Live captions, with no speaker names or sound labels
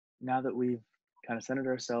now that we've kind of centered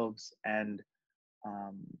ourselves and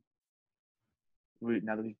um,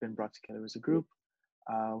 now that we've been brought together as a group,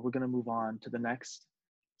 we're going to move on to the next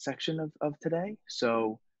section of today.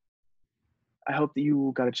 So I hope that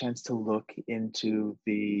you got a chance to look into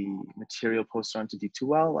the material posted onto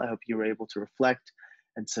D2L. I hope you were able to reflect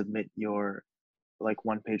and submit your like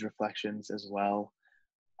one-page reflections as well.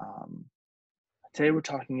 Um, Today we're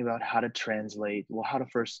talking about how to translate, well, how to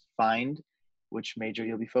first find which major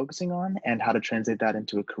you'll be focusing on and how to translate that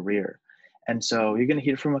into a career. And so you're going to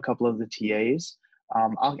hear from a couple of the TAs.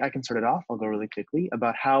 I can start it off. I'll go really quickly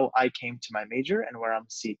about how I came to my major and where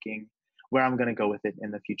I'm going to go with it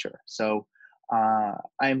in the future. So I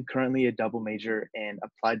am currently a double major in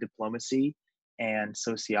applied diplomacy and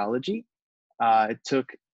sociology. It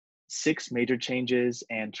took 6 major changes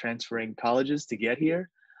and transferring colleges to get here.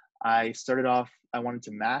 I started off, I wanted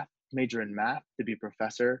to major in math to be a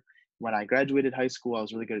professor. When I graduated high school, I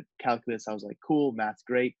was really good at calculus. I was like, cool, math's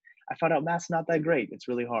great. I found out math's not that great. It's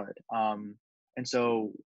really hard. And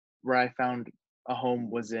so where I found a home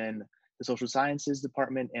was in the social sciences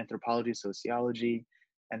department, anthropology, sociology.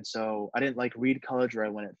 And so I didn't like Reed College where I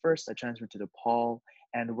went at first. I transferred to DePaul.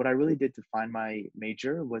 And what I really did to find my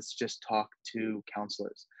major was just talk to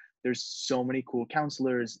counselors. There's so many cool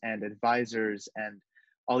counselors and advisors and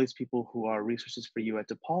all these people who are resources for you at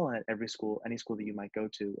DePaul and at every school, any school that you might go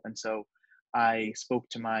to. And so I spoke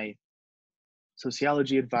to my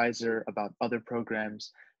sociology advisor about other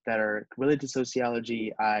programs that are related to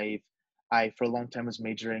sociology. I for a long time was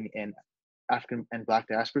majoring in African and Black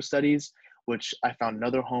diaspora studies, which I found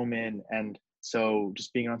another home in. And so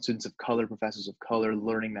just being around students of color, professors of color,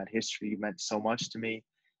 learning that history meant so much to me.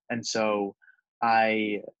 And so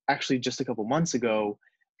I actually just a couple months ago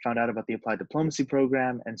found out about the applied diplomacy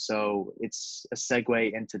program. And so it's a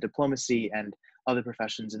segue into diplomacy and other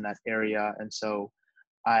professions in that area. And so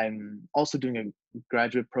I'm also doing a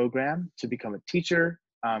graduate program to become a teacher,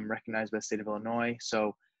 recognized by the state of Illinois.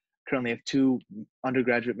 So currently I have 2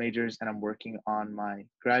 undergraduate majors and I'm working on my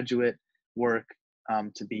graduate work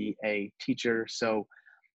to be a teacher. So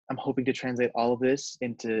I'm hoping to translate all of this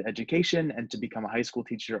into education and to become a high school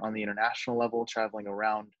teacher on the international level, traveling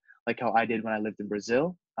around like how I did when I lived in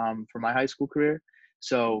Brazil for my high school career.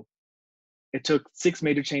 So it took 6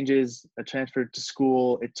 major changes, a transfer to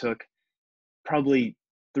school. It took probably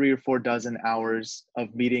 3 or 4 dozen hours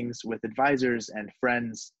of meetings with advisors and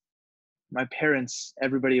friends, my parents,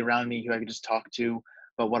 everybody around me who I could just talk to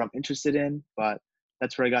about what I'm interested in. But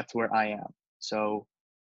that's where I got to where I am. So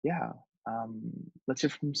yeah, um, let's hear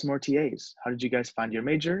from some more TAs. How did you guys find your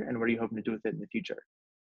major and what are you hoping to do with it in the future?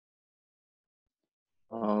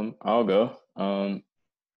 I'll go.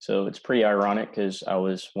 So it's pretty ironic because I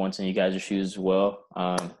was once in you guys' shoes as well.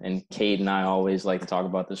 And Cade and I always like to talk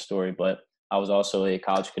about this story, but I was also a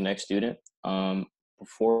College Connect student.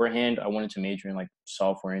 Beforehand, I wanted to major in like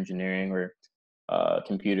software engineering or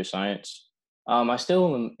computer science. I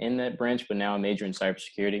still am in that branch, but now I major in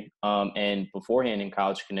cybersecurity. And beforehand in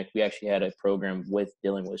College Connect, we actually had a program with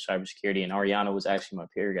dealing with cybersecurity, and Ariana was actually my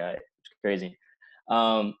peer guide. It's crazy.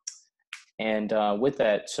 Um, and with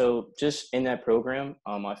that, so just in that program,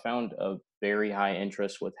 I found a very high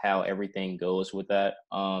interest with how everything goes with that.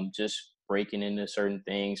 Just breaking into certain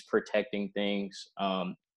things, protecting things,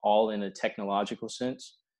 all in a technological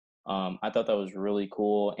sense. I thought that was really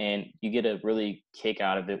cool, and you get a really kick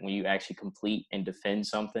out of it when you actually complete and defend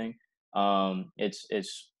something. It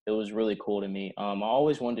was really cool to me. I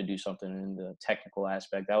always wanted to do something in the technical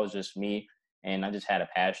aspect. That was just me, and I just had a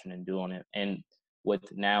passion in doing it. And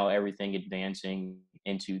with now everything advancing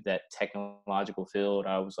into that technological field,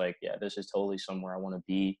 I was like, yeah, this is totally somewhere I want to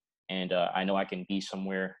be. And I know I can be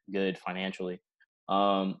somewhere good financially.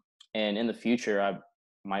 Um, and in the future, I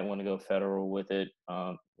might want to go federal with it.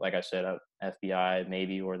 Like I said, FBI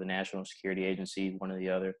maybe, or the National Security Agency, one or the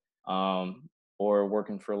other, or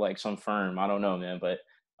working for like some firm. I don't know, man. But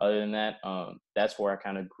other than that, that's where I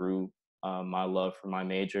kind of grew my love for my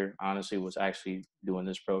major. Honestly, was actually doing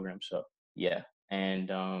this program. So yeah, and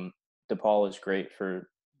DePaul is great for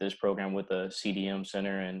this program with the CDM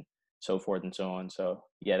center and so forth and so on. So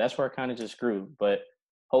yeah, that's where I kind of just grew. But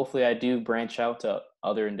hopefully, I do branch out to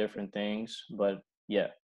other and different things. But yeah,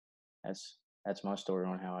 that's my story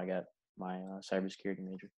on how I got my cybersecurity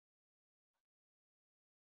major.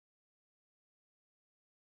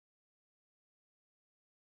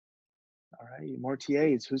 All right, more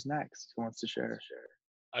TAs. Who's next? Who wants to share?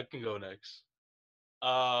 I can go next.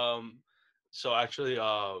 Um, so actually,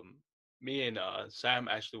 me and Sam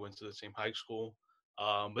actually went to the same high school.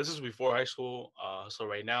 This is before high school. So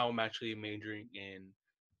right now I'm actually majoring in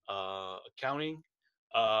accounting.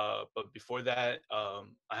 But before that, I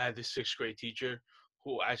had this sixth grade teacher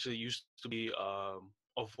who actually used to be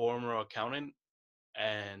a former accountant,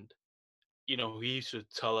 and he used to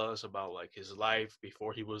tell us about like his life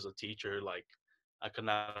before he was a teacher. Like, I could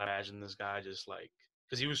not imagine this guy just like,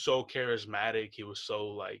 because he was so charismatic, he was so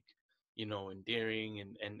like, endearing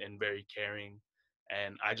and very caring.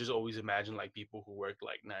 And I just always imagine like people who work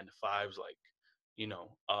like 9 to 5s, like, you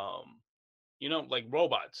know, um, like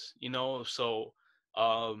robots, So,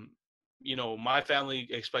 um, my family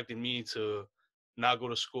expected me to not go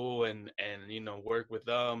to school and work with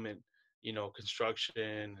them and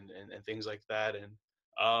construction and things like that. And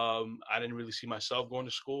I didn't really see myself going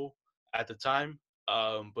to school at the time.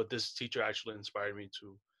 But this teacher actually inspired me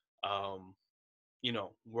to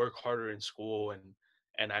work harder in school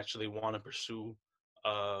and actually want to pursue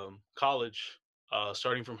college,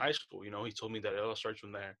 starting from high school. He told me that it all starts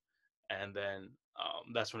from there, and then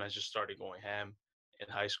that's when I just started going ham in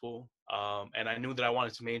high school. And I knew that I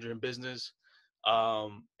wanted to major in business,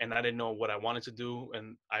 and I didn't know what I wanted to do,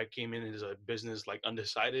 and I came in as a business like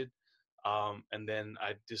undecided, and then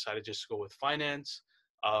I decided just to go with finance,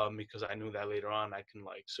 because I knew that later on I can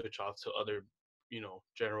like switch off to other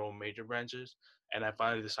general major branches. And I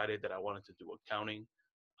finally decided that I wanted to do accounting,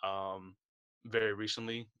 um, very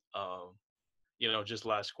recently, just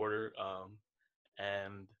last quarter.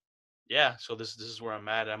 And yeah, so this is where I'm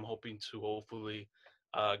at. I'm hoping to hopefully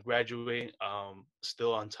graduate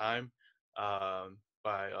still on time,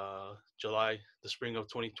 by July, the spring of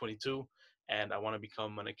 2022. And I want to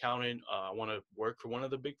become an accountant. I want to work for one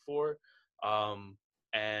of the big four. Um,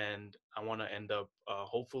 and I want to end up,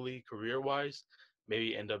 hopefully career wise,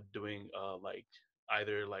 maybe end up doing like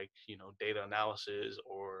either like, data analysis,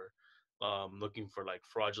 or looking for like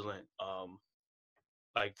fraudulent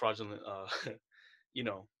you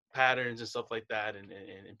know patterns and stuff like that,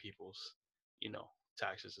 and people's you know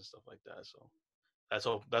taxes and stuff like that.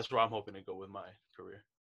 So that's where I'm hoping to go with my career.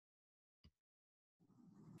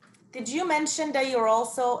 Did you mention that you're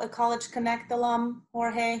also a College Connect alum,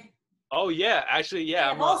 Jorge? Oh yeah, actually, We yeah,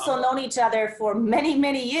 have also known each other for many,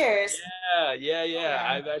 many years. yeah.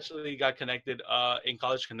 I've actually got connected in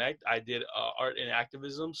College Connect. I did art and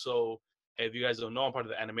activism. So if you guys don't know, I'm part of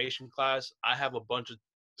the animation class. I have a bunch of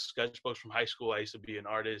sketchbooks from high school. I used to be an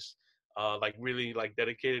artist, like really like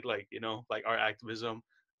dedicated, like like art activism.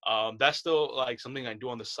 That's still like something I do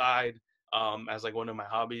on the side, as like one of my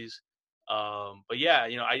hobbies. But yeah,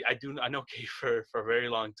 I know Kate for a very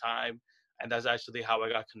long time, and that's actually how I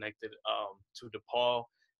got connected to DePaul,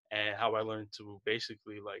 and how I learned to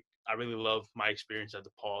basically like I really love my experience at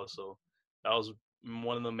DePaul. So that was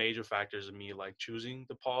one of the major factors of me like choosing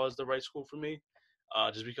DePaul as the right school for me,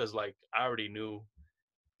 just because like I already knew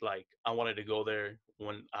like I wanted to go there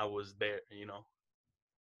when I was there.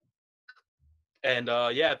 And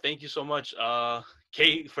yeah, thank you so much,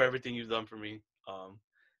 Kate, for everything you've done for me.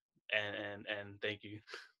 And thank you.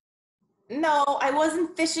 No, I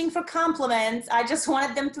wasn't fishing for compliments. I just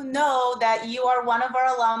wanted them to know that you are one of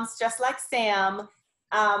our alums, just like Sam.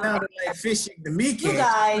 Sounded like fishing to me, You Kate.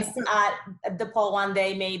 guys at DePaul one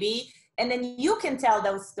day, maybe. And then you can tell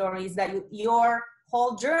those stories that your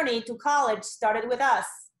whole journey to college started with us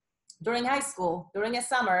during high school, during a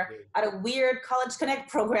summer, at a weird College Connect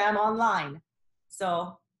program online.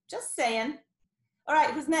 So just saying. All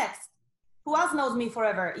right, who's next? Who else knows me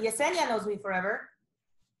forever? Yesenia knows me forever.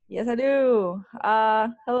 Yes, I do.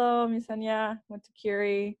 Hello, I'm Yesenia. Went to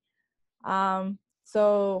Curie.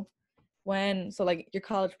 So like your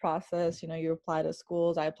college process, you apply to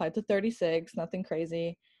schools. I applied to 36, nothing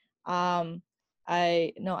crazy. No,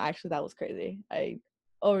 actually that was crazy. I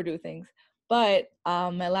overdo things. But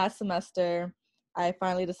my last semester, I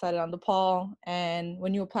finally decided on DePaul. And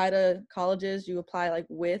when you apply to colleges, you apply like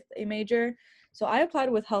with a major. So I applied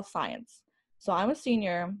with health science. So I'm a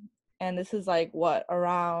senior, and this is like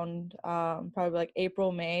around probably like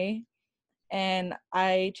April, May, and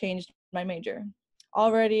I changed my major.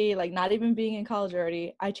 Already, like not even being in college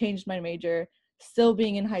already, I changed my major, still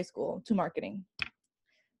being in high school, to marketing.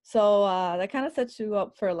 So that kind of sets you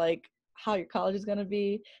up for like how your college is gonna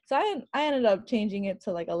be. So I ended up changing it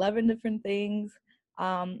to like 11 different things,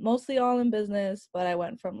 mostly all in business, but I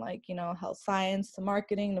went from like, health science to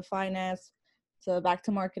marketing to finance, so back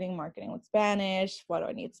to marketing with Spanish. Why do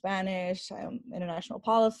I need Spanish? I'm international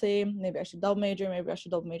policy. Maybe I should double major. Maybe I should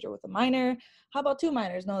double major with a minor. How about 2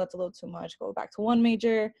 minors? No, that's a little too much. Go back to 1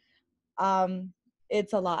 major.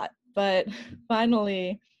 It's a lot. But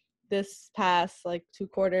finally, this past like 2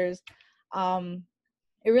 quarters,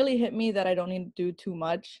 it really hit me that I don't need to do too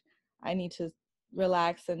much. I need to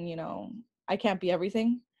relax, and I can't be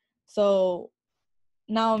everything. So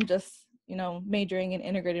now I'm just majoring in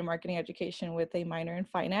integrated marketing education with a minor in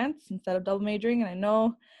finance instead of double majoring. And I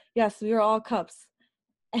know, yes, we are all cups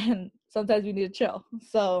and sometimes we need to chill.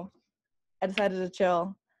 So I decided to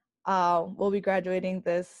chill. We'll be graduating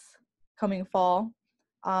this coming fall.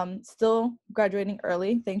 Still graduating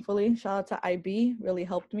early, thankfully. Shout out to IB, really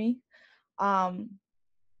helped me.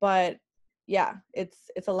 But yeah,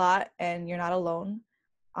 it's a lot, and you're not alone.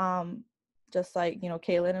 Just like,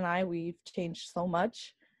 Kaylin and I, we've changed so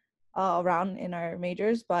much around in our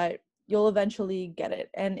majors, but you'll eventually get it.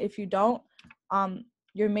 And if you don't,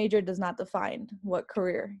 your major does not define what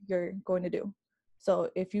career you're going to do. So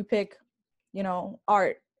if you pick,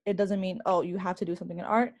 art, it doesn't mean, oh, you have to do something in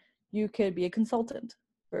art. You could be a consultant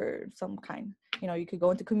for some kind. You could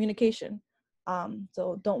go into communication.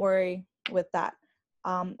 So don't worry with that.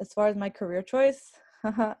 As far as my career choice,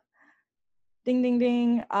 ding, ding,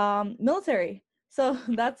 ding, military. So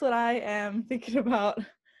that's what I am thinking about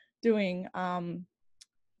doing.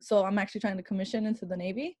 So I'm actually trying to commission into the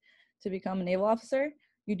Navy to become a naval officer.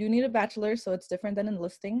 You do need a bachelor's, so it's different than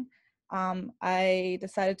enlisting. I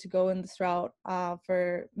decided to go in this route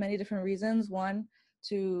for many different reasons. One,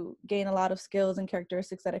 to gain a lot of skills and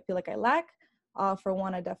characteristics that I feel like I lack. For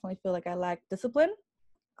one, I definitely feel like I lack discipline,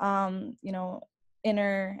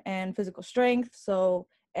 inner and physical strength. So,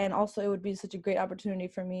 and also it would be such a great opportunity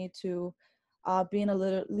for me to be in a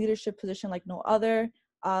leadership position like no other,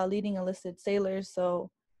 leading enlisted sailors. So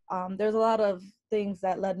there's a lot of things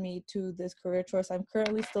that led me to this career choice. I'm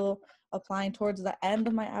currently still applying towards the end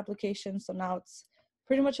of my application, so now it's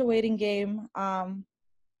pretty much a waiting game.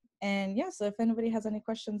 And yeah, so if anybody has any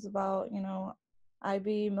questions about,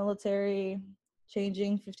 IB, military,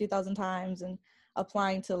 changing 50,000 times and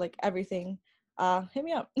applying to like everything, hit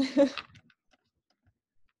me up.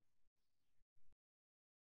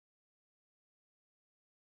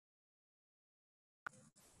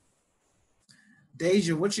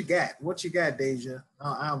 Deja, what you got? What you got, Deja?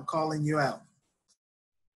 I'm calling you out.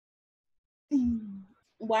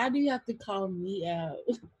 Why do you have to call me out?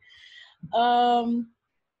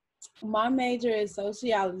 My major is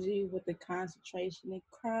sociology with a concentration in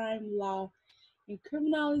crime, law, and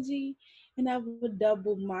criminology, and I have a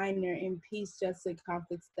double minor in peace, justice,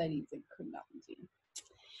 conflict studies, and criminology.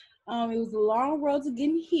 It was a long road to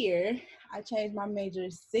getting here. I changed my major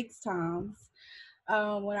 6 times.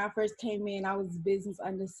 When I first came in, I was business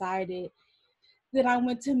undecided. Then I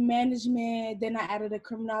went to management. Then I added a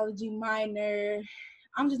criminology minor.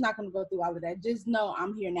 I'm just not going to go through all of that. Just know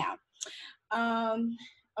I'm here now.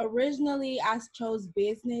 Originally, I chose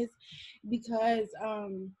business because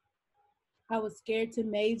I was scared to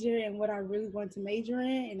major in what I really wanted to major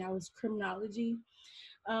in, and that was criminology.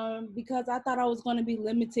 Because I thought I was going to be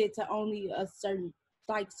limited to only a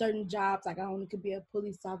certain jobs, like I only could be a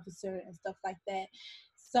police officer and stuff like that.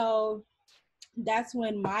 So that's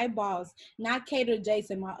when my boss, not Cater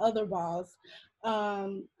Jason, my other boss,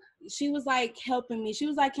 she was like helping me. She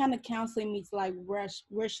was like kind of counseling me to like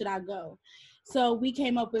where should I go. So we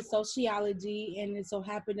came up with sociology, and it so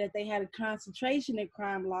happened that they had a concentration in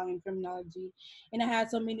crime, law, and criminology, and I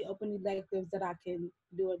had so many open electives that I can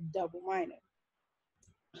do a double minor.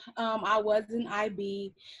 I was in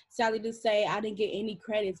IB. Sadly to say, I didn't get any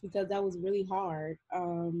credits because that was really hard.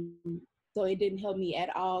 So it didn't help me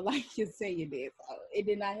at all, like you're saying it did. So it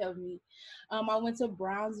did not help me. I went to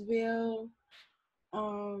Brownsville.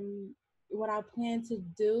 What I plan to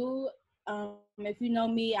do, if you know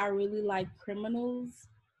me, I really like criminals,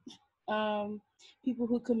 people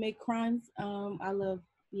who commit crimes. I love,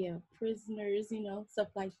 prisoners, stuff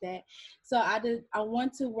like that. So I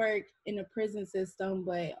want to work in the prison system,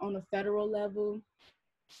 but on a federal level.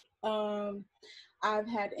 I've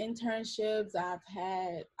had internships. I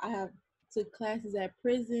have took classes at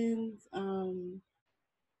prisons.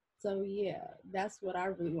 So yeah, that's what I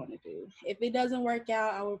really want to do. If it doesn't work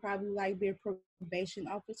out, I would probably like be a probation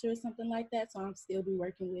officer or something like that. So I'm still be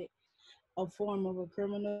working with a form of a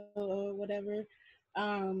criminal or whatever.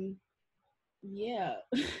 Yeah,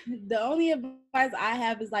 the only advice I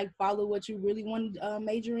have is like follow what you really want to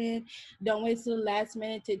major in. Don't wait till the last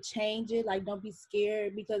minute to change it. Like, don't be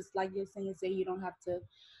scared because, like you're saying, you don't have to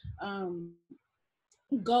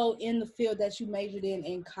go in the field that you majored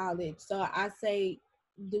in college. So I say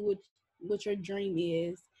do what your dream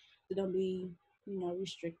is. So don't be,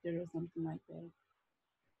 restricted or something like that.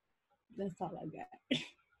 That's all I got.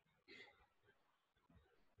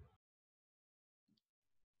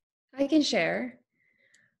 I can share.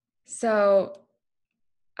 So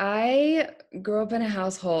I grew up in a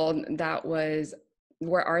household that was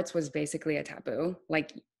where arts was basically a taboo.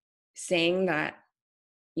 Like saying that,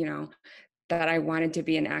 that I wanted to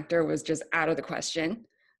be an actor was just out of the question.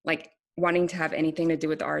 Like wanting to have anything to do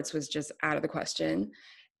with the arts was just out of the question.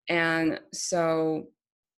 And so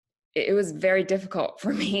it was very difficult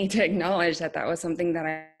for me to acknowledge that that was something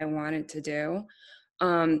that I wanted to do.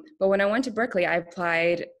 But when I went to Berkeley, I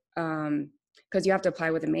applied, because you have to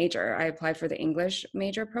apply with a major. I applied for the English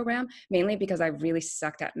major program, mainly because I really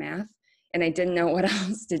sucked at math and I didn't know what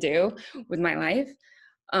else to do with my life.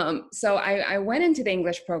 So I went into the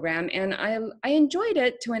English program and I enjoyed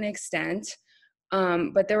it to an extent,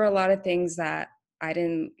 but there were a lot of things that I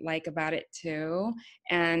didn't like about it too.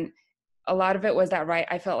 And a lot of it was that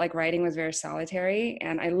I felt like writing was very solitary,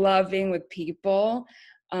 and I love being with people.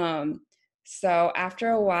 So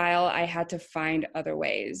after a while, I had to find other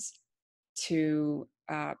ways to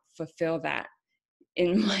fulfill that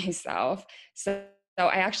in myself. So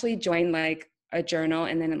I actually joined like a journal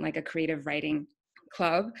and then like a creative writing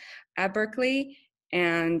club at Berkeley,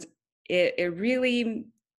 and it really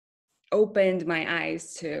opened my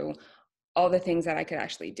eyes to all the things that I could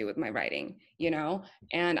actually do with my writing, you know?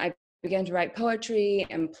 And I began to write poetry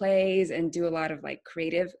and plays and do a lot of like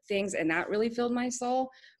creative things, and that really filled my soul.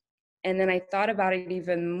 And then I thought about it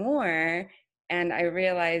even more, and I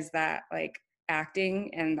realized that like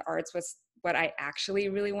acting and the arts was what I actually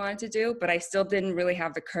really wanted to do, but I still didn't really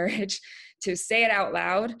have the courage to say it out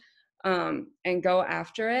loud, and go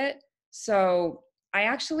after it. So I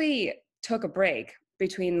actually took a break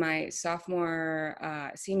between my sophomore,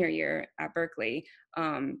 senior year at Berkeley.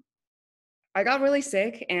 I got really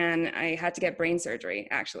sick and I had to get brain surgery,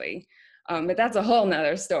 actually. But that's a whole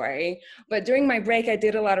nother story. But during my break, I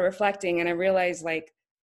did a lot of reflecting, and I realized like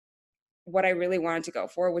what I really wanted to go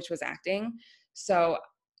for, which was acting. So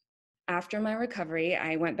after my recovery,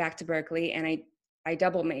 I went back to Berkeley and I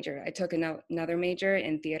double majored. I took another major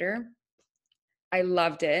in theater. I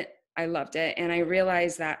loved it. I loved it. And I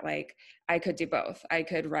realized that like I could do both. I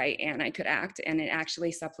could write and I could act, and it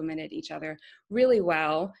actually supplemented each other really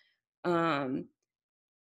well.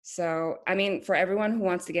 So, I mean, for everyone who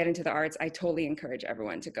wants to get into the arts, I totally encourage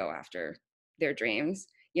everyone to go after their dreams.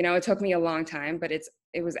 You know, it took me a long time, but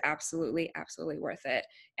it was absolutely, absolutely worth it.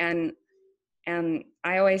 And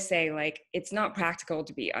I always say like, it's not practical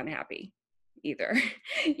to be unhappy either,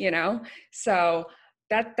 you know? So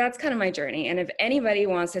that's kind of my journey. And if anybody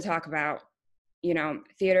wants to talk about, you know,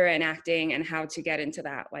 theater and acting and how to get into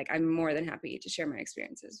that, like, I'm more than happy to share my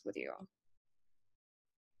experiences with you all.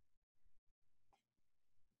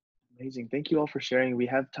 Amazing. Thank you all for sharing. We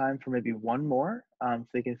have time for maybe one more, if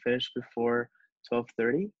they can finish before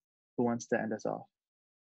 12:30. Who wants to end us off?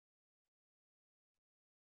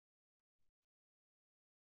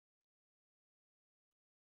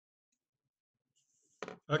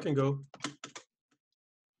 I can go.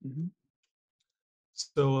 Mm-hmm.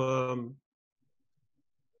 So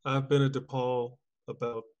I've been at DePaul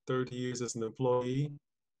about 30 years as an employee,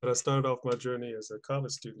 but I started off my journey as a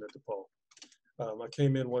college student at DePaul. I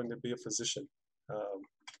came in wanting to be a physician,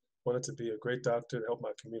 wanted to be a great doctor to help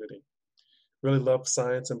my community. Really loved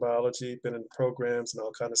science and biology, been in programs and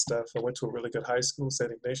all kind of stuff. I went to a really good high school,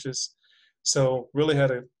 St. Ignatius. So really had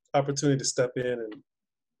an opportunity to step in and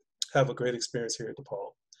have a great experience here at DePaul.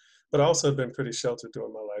 But I also have been pretty sheltered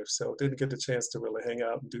during my life, so didn't get the chance to really hang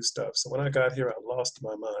out and do stuff. So when I got here, I lost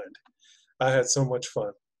my mind. I had so much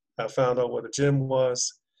fun. I found out what a gym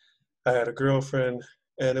was. I had a girlfriend,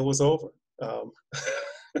 and it was over.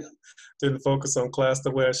 Didn't focus on class the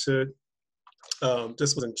way I should.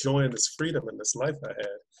 Just was enjoying this freedom and this life I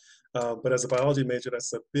had. But as a biology major,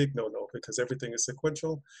 that's a big no-no because everything is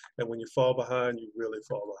sequential, and when you fall behind, you really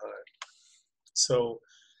fall behind. So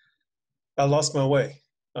I lost my way.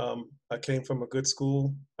 I came from a good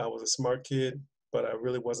school. I was a smart kid, but I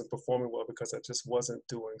really wasn't performing well because I just wasn't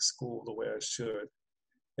doing school the way I should.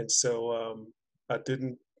 And so I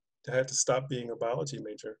had to stop being a biology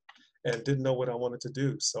major and didn't know what I wanted to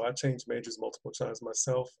do. So I changed majors multiple times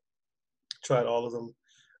myself, tried all of them,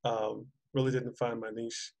 really didn't find my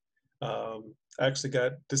niche. I actually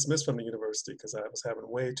got dismissed from the university because I was having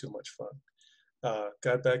way too much fun.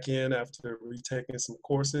 Got back in after retaking some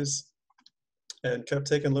courses and kept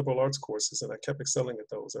taking liberal arts courses, and I kept excelling at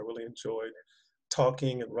those. I really enjoyed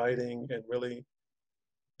talking and writing and really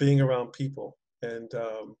being around people and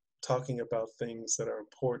talking about things that are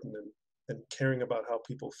important and caring about how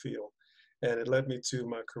people feel. And it led me to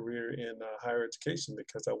my career in higher education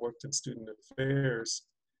because I worked in student affairs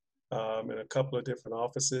in a couple of different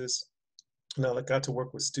offices. And I got to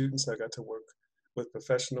work with students, I got to work with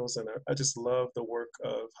professionals, and I just love the work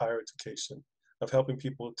of higher education, of helping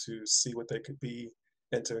people to see what they could be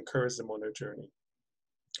and to encourage them on their journey.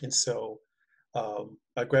 And so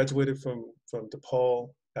I graduated from DePaul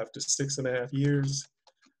after 6.5 years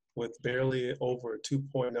with barely over a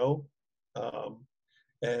 2.0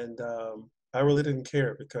 And I really didn't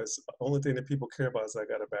care because the only thing that people care about is I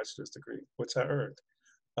got a bachelor's degree, which I earned.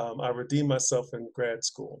 I redeemed myself in grad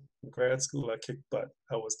school. In grad school, I kicked butt.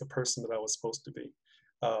 I was the person that I was supposed to be.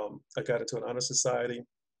 I got into an honor society.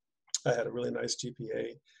 I had a really nice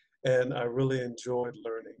GPA, and I really enjoyed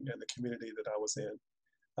learning and the community that I was in.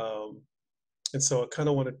 Um, and so I kind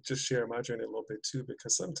of want to just share my journey a little bit too,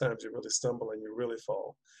 because sometimes you really stumble and you really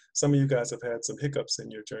fall. Some of you guys have had some hiccups in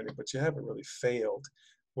your journey, but you haven't really failed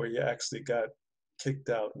where you actually got kicked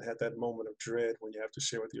out and had that moment of dread when you have to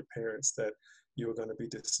share with your parents that you were going to be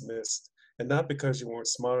dismissed. And not because you weren't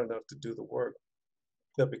smart enough to do the work,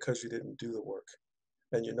 but because you didn't do the work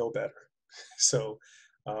and you know better. So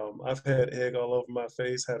I've had egg all over my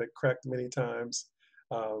face, had it cracked many times,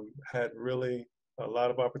 had really a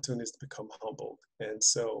lot of opportunities to become humbled. And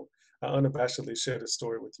so I unabashedly share this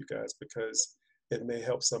story with you guys because it may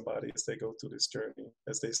help somebody as they go through this journey,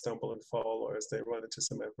 as they stumble and fall, or as they run into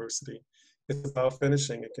some adversity. It's about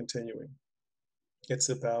finishing and continuing. It's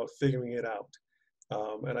about figuring it out.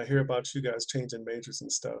 And I hear about you guys changing majors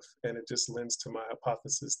and stuff, and it just lends to my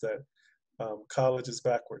hypothesis that college is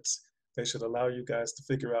backwards. They should allow you guys to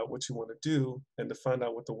figure out what you want to do and to find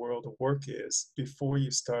out what the world of work is before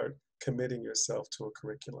you start committing yourself to a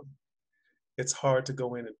curriculum. It's hard to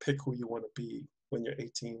go in and pick who you want to be when you're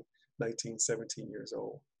 18, 19, 17 years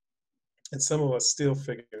old. And some of us still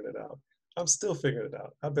figuring it out. I'm still figuring it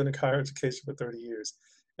out. I've been in higher education for 30 years,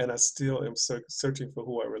 and I still am searching for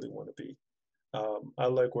who I really want to be. I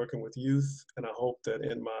like working with youth, and I hope that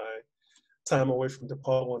in my time away from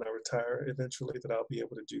DePaul when I retire eventually that I'll be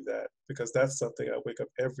able to do that, because that's something I wake up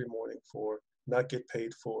every morning for, not get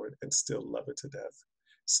paid for it, and still love it to death.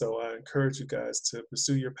 So I encourage you guys to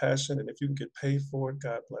pursue your passion, and if you can get paid for it,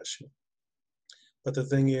 God bless you. But the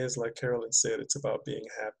thing is, like Carolyn said, it's about being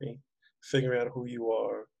happy, figuring out who you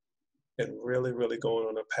are, and really, really going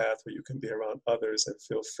on a path where you can be around others and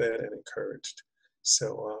feel fed and encouraged.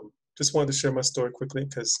 So just wanted to share my story quickly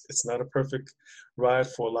because it's not a perfect ride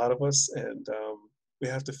for a lot of us, and we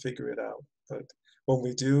have to figure it out. But when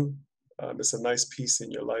we do, it's a nice peace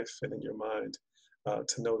in your life and in your mind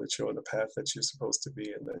to know that you're on the path that you're supposed to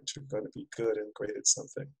be and that you're going to be good and great at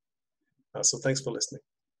something. So thanks for listening.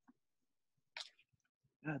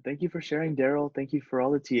 Yeah, thank you for sharing, Daryl. Thank you for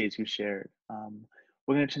all the TAs who shared.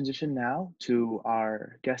 We're going to transition now to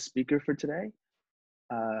our guest speaker for today.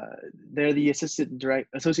 They're the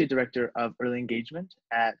Associate Director of Early Engagement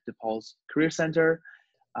at DePaul's Career Center.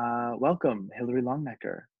 Welcome, Hilarie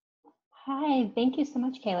Longnecker. Hi, thank you so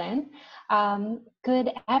much, Kaylin.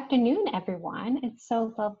 Good afternoon, everyone. It's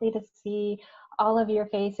so lovely to see all of your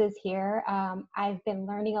faces here. I've been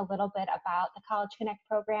learning a little bit about the College Connect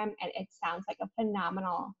program, and it sounds like a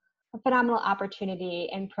phenomenal opportunity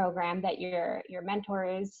and program that your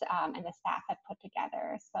mentors and the staff have put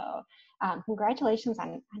together. So congratulations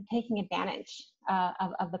on taking advantage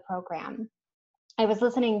of the program. I was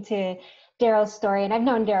listening to Daryl's story, and I've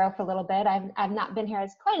known Daryl for a little bit. I've not been here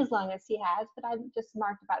quite as long as he has, but I've just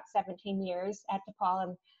marked about 17 years at DePaul.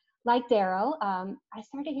 And like Daryl, I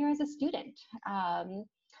started here as a student.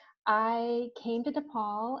 I came to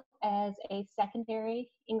DePaul as a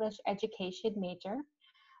secondary English education major.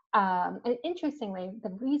 And interestingly,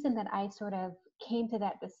 the reason that I sort of came to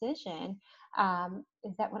that decision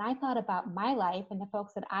is that when I thought about my life and the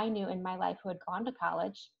folks that I knew in my life who had gone to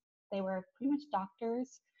college, they were pretty much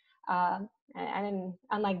doctors. I didn't,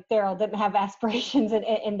 unlike Daryl, didn't have aspirations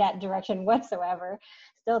in that direction whatsoever.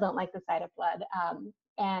 Still don't like the sight of blood.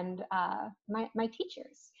 And my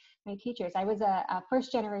teachers. I was a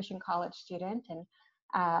first generation college student, and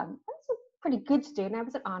I was a pretty good student. I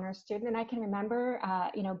was an honors student, and I can remember,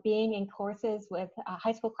 being in courses with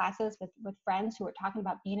high school classes with friends who were talking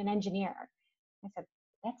about being an engineer. I said,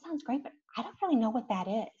 that sounds great, but I don't really know what that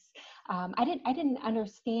is. I didn't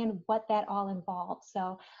understand what that all involved.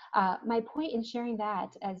 So my point in sharing that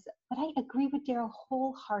is that I agree with Daryl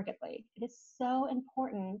wholeheartedly. It is so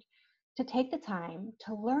important to take the time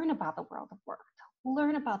to learn about the world of work, to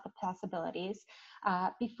learn about the possibilities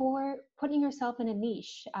before putting yourself in a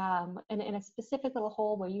niche, in a specific little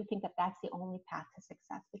hole where you think that that's the only path to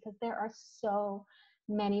success, because there are so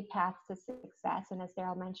many paths to success. And as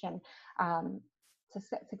Daryl mentioned,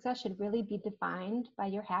 success should really be defined by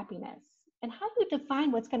your happiness. And how you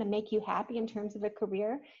define what's going to make you happy in terms of a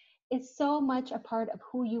career is so much a part of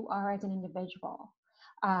who you are as an individual.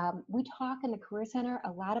 We talk in the Career Center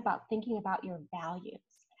a lot about thinking about your values.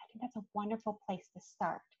 I think that's a wonderful place to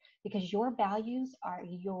start, because your values are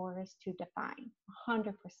yours to define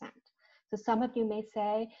 100%. So some of you may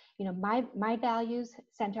say, my values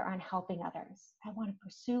center on helping others. I want to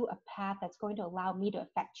pursue a path that's going to allow me to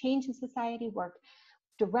affect change in society, work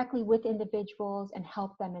directly with individuals, and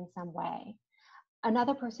help them in some way.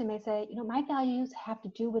 Another person may say, my values have to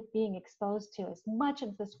do with being exposed to as much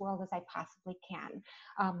of this world as I possibly can.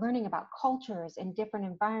 Learning about cultures and different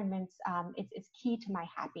environments is key to my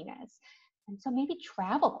happiness. And so maybe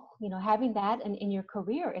travel, having that in your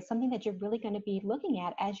career is something that you're really going to be looking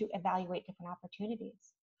at as you evaluate different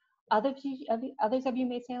opportunities. Others of you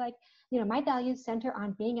may say, like, my values center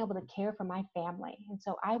on being able to care for my family. And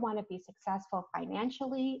so I want to be successful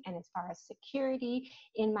financially and as far as security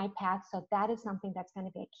in my path. So that is something that's going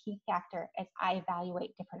to be a key factor as I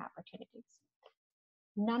evaluate different opportunities.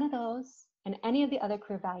 None of those and any of the other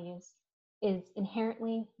career values is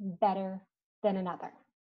inherently better than another.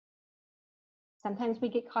 Sometimes we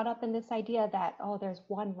get caught up in this idea that, there's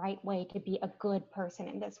one right way to be a good person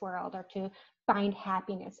in this world or to find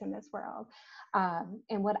happiness in this world.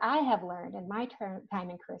 And what I have learned in my time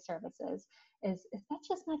in career services is that's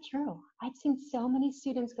just not true. I've seen so many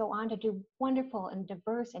students go on to do wonderful and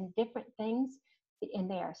diverse and different things, and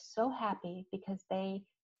they are so happy because they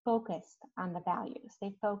focused on the values.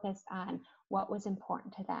 They focused on what was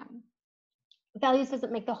important to them. Values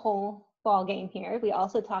doesn't make the whole ball game here. We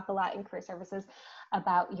also talk a lot in career services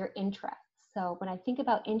about your interests. So when I think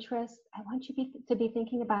about interests, I want you to be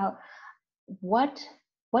thinking about what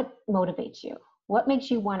motivates you. What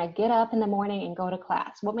makes you want to get up in the morning and go to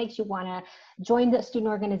class? What makes you want to join the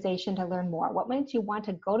student organization to learn more? What makes you want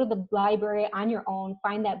to go to the library on your own,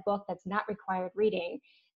 find that book that's not required reading,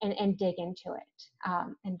 and dig into it?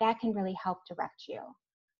 And that can really help direct you.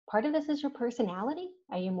 Part of this is your personality.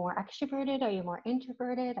 Are you more extroverted? Are you more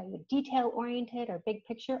introverted? Are you detail-oriented or big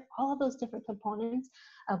picture? All of those different components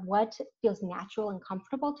of what feels natural and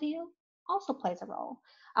comfortable to you also plays a role.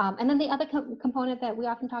 And then the other component that we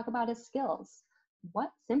often talk about is skills. What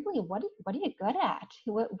are you good at?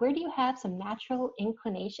 Where do you have some natural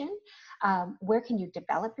inclination? Where can you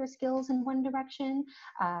develop your skills in one direction?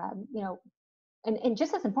 And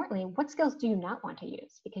just as importantly, what skills do you not want to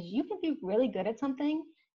use? Because you can be really good at something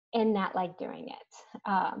and not like doing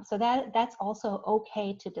it. So that's also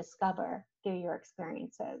okay to discover through your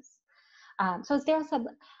experiences. So as Daryl said,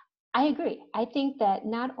 I agree. I think that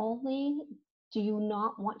not only do you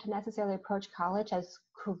not want to necessarily approach college as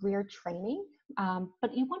career training,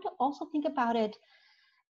 but you want to also think about it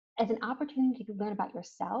as an opportunity to learn about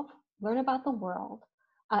yourself, learn about the world,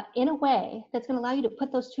 in a way that's going to allow you to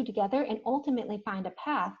put those two together and ultimately find a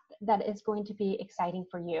path that is going to be exciting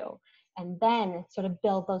for you. And then sort of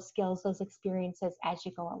build those skills, those experiences as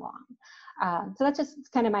you go along. So that's just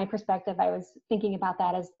kind of my perspective. I was thinking about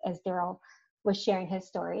that as Daryl was sharing his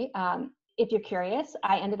story. If you're curious,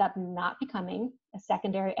 I ended up not becoming a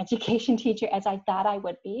secondary education teacher as I thought I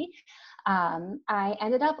would be. I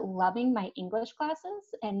ended up loving my English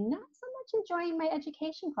classes and not so much enjoying my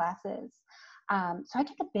education classes. So I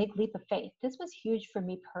took a big leap of faith. This was huge for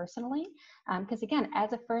me personally, because again,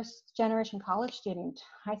 as a first generation college student,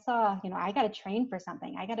 I saw, I got to train for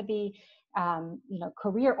something. I got to be,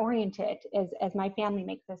 career oriented as my family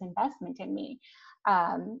makes this investment in me.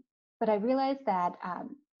 But I realized that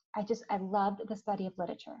I loved the study of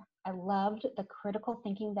literature. I loved the critical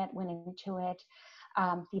thinking that went into it,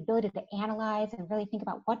 the ability to analyze and really think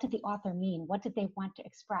about what did the author mean? What did they want to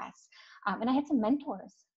express? And I had some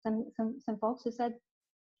mentors, some folks who said,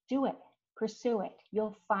 do it, pursue it.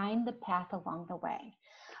 You'll find the path along the way.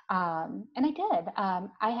 And I did.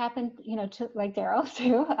 I happened, to, like Daryl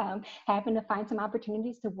too, happened to find some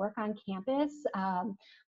opportunities to work on campus,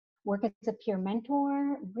 work as a peer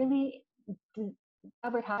mentor, really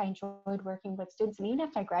discovered how I enjoyed working with students. And even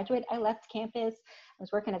after I graduated, I left campus. I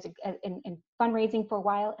was working in fundraising for a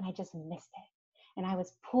while, and I just missed it. And I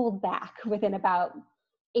was pulled back within about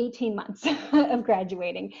 18 months of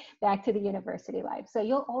graduating back to the university life. So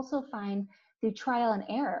you'll also find through trial and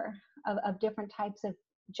error of different types of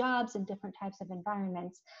jobs and different types of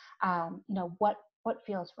environments, what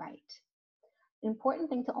feels right. The important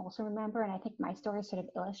thing to also remember, and I think my story sort of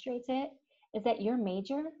illustrates it, is that your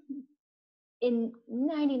major, in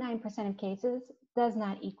 99% of cases, does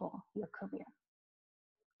not equal your career.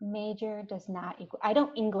 Major does not equal, I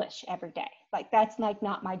don't English every day. Like that's like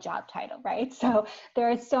not my job title, right? So there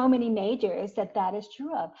are so many majors that is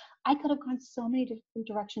true of. I could have gone so many different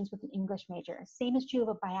directions with an English major. Same is true of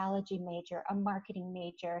a biology major, a marketing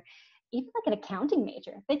major, even like an accounting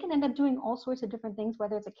major. They can end up doing all sorts of different things,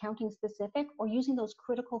 whether it's accounting specific or using those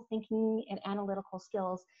critical thinking and analytical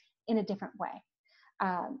skills in a different way.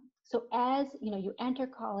 So as you enter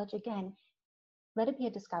college, again, let it be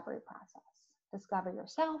a discovery process. discover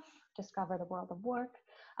yourself, discover the world of work.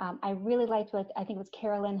 I really liked what, I think it was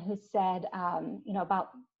Carolyn who said,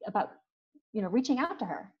 about reaching out to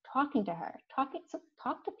her, talking to her, talk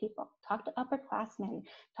to people, talk to upperclassmen,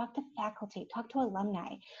 talk to faculty, talk to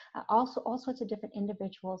alumni. Also, all sorts of different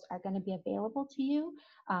individuals are going to be available to you.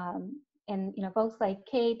 And folks like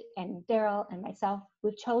Kate and Daryl and myself,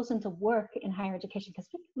 we've chosen to work in higher education because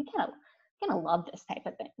we kind of love this type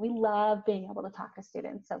of thing. We love being able to talk to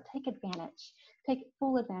students. So take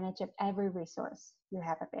full advantage of every resource you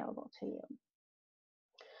have available to you.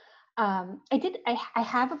 I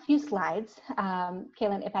have a few slides,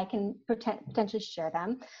 Kaylin, if I can potentially share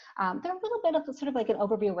them. They're a little bit of sort of like an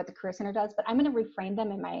overview of what the Career Center does, but I'm going to reframe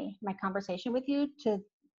them in my conversation with you to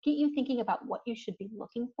get you thinking about what you should be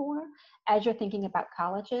looking for as you're thinking about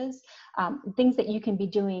colleges, things that you can be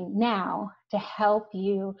doing now to help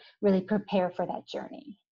you really prepare for that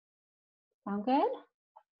journey. Sound good?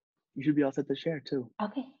 You should be all set to share too.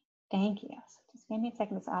 Okay, thank you. So just give me a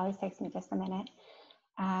second. This always takes me just a minute.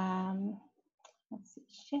 Let's see,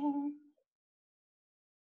 share.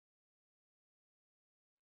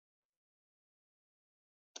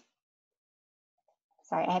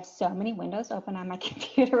 Sorry, I have so many windows open on my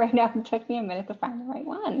computer right now. It took me a minute to find the right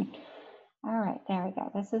one. All right, there we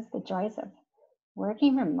go. This is the joys of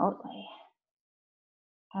working remotely.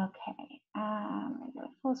 Okay, I'm gonna go to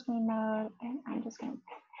full screen mode, and I'm just gonna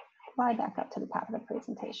fly back up to the top of the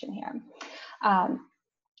presentation here.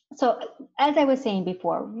 So as I was saying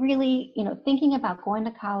before, really, thinking about going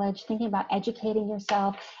to college, thinking about educating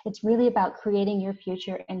yourself, it's really about creating your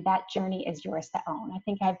future, and that journey is yours to own. I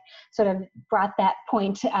think I've sort of brought that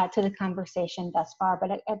point to the conversation thus far,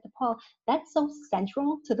 but at DePaul, that's so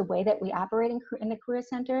central to the way that we operate in the Career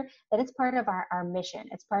Center that it's part of our mission.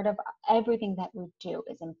 It's part of everything that we do,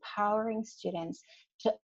 is empowering students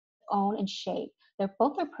to own and shape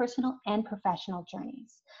both their personal and professional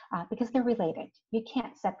journeys, because they're related. You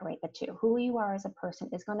can't separate the two. Who you are as a person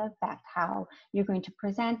is going to affect how you're going to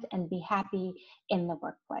present and be happy in the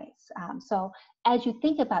workplace. So as you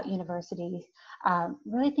think about universities,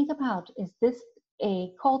 really think about, is this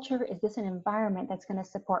a culture? Is this an environment that's going to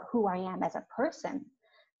support who I am as a person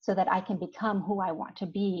so that I can become who I want to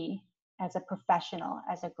be as a professional,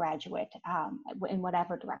 as a graduate, in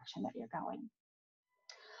whatever direction that you're going?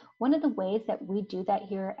 One of the ways that we do that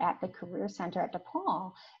here at the Career Center at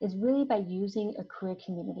DePaul is really by using a career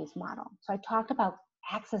communities model. So I talked about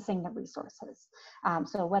accessing the resources.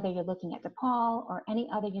 So whether you're looking at DePaul or any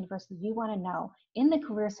other university, you want to know in the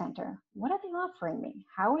Career Center, what are they offering me?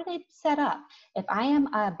 How are they set up? If I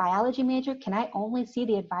am a biology major, can I only see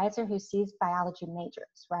the advisor who sees biology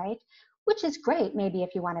majors, right? Which is great, maybe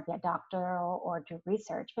if you want to be a doctor or do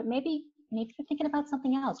research, but maybe you're thinking about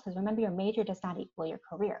something else, because remember, your major does not equal your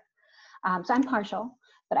career. So I'm partial,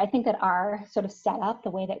 but I think that our sort of setup,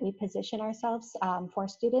 the way that we position ourselves for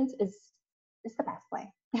students is the best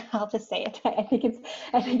way. I'll just say it. I think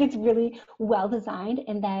it's really well designed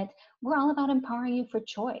in that we're all about empowering you for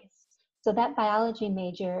choice. So that biology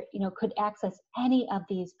major, could access any of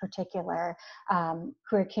these particular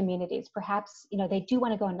career communities. Perhaps, they do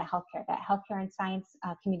want to go into healthcare. That healthcare and science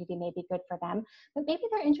community may be good for them, but maybe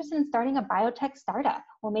they're interested in starting a biotech startup.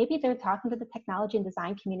 Or maybe they're talking to the technology and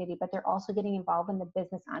design community, but they're also getting involved in the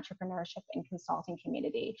business entrepreneurship and consulting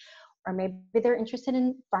community. Or maybe they're interested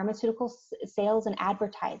in pharmaceutical sales and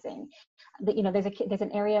advertising. There's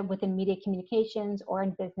an area within media communications or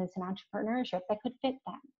in business and entrepreneurship that could fit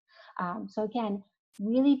them. So again,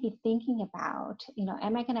 really be thinking about,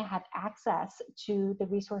 am I going to have access to the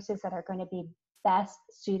resources that are going to be best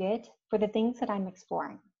suited for the things that I'm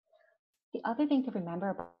exploring? The other thing to remember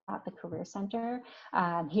about the Career Center,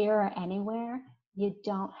 here or anywhere, you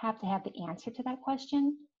don't have to have the answer to that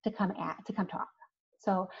question to come talk.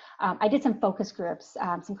 So I did some focus groups,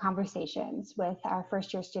 some conversations with our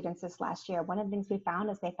first year students this last year. One of the things we found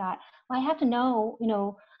is they thought, well, I have to know,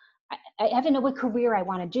 I have to know what career I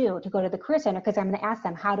want to do to go to the Career Center, because I'm going to ask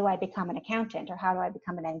them, how do I become an accountant, or how do I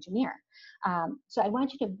become an engineer? So I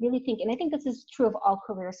want you to really think, and I think this is true of all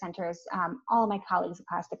career centers, all of my colleagues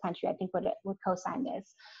across the country, I think would co-sign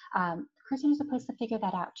this. Career Center is a place to figure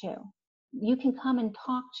that out too. You can come and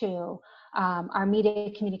talk to our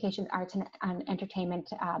media communications, arts and entertainment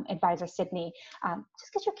advisor, Sydney,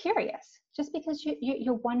 just because you're curious, just because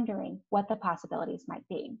you're wondering what the possibilities might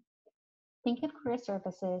be. Think of career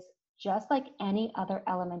services just like any other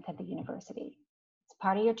element of the university. It's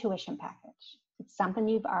part of your tuition package. It's something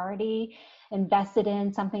you've already invested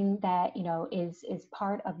in, something that is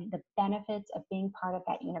part of the benefits of being part of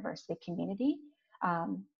that university community.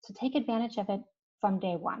 So take advantage of it from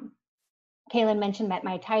day one. Kaylin mentioned that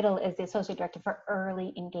my title is the Associate Director for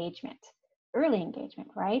Early Engagement. early engagement,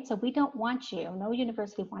 right? So we don't want you, no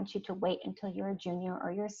university wants you to wait until you're a junior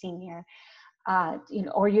or you're a senior,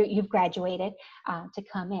 or you've graduated to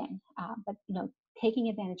come in. But taking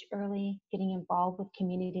advantage early, getting involved with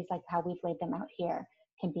communities like how we've laid them out here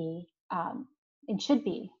can be and should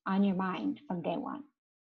be on your mind from day one.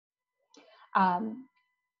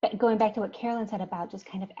 But going back to what Carolyn said about just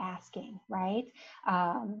kind of asking, right?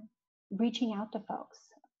 Reaching out to folks.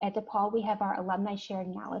 At DePaul, we have our Alumni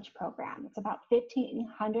Sharing Knowledge program. It's about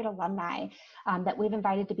 1,500 alumni that we've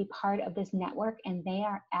invited to be part of this network, and they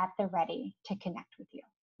are at the ready to connect with you,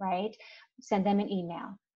 right? Send them an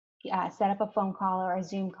email, set up a phone call or a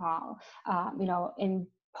Zoom call. In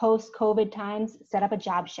post-COVID times, set up a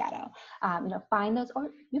job shadow. Find those, or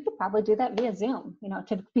you could probably do that via Zoom.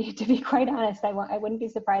 To be quite honest, I wouldn't be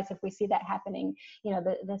surprised if we see that happening,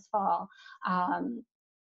 this fall.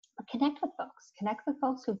 Connect with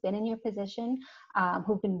folks who've been in your position,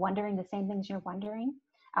 who've been wondering the same things you're wondering.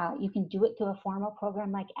 You can do it through a formal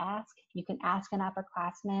program like Ask. You can ask an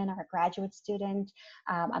upperclassman or a graduate student,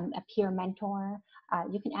 a peer mentor.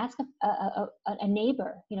 You can ask a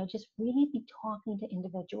neighbor, just really be talking to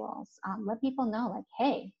individuals. Let people know, like,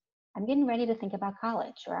 hey, I'm getting ready to think about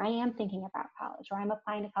college, or I am thinking about college, or I'm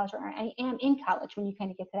applying to college, or I am in college when you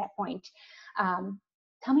kind of get to that point.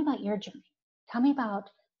 Tell me about your journey. Tell me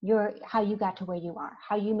about how you got to where you are,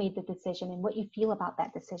 how you made the decision, and what you feel about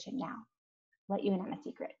that decision now. Let you in on a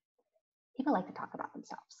secret. People like to talk about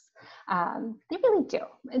themselves. They really do,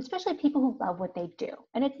 especially people who love what they do.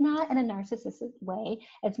 And it's not in a narcissistic way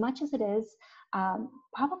as much as it is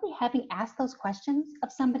probably having asked those questions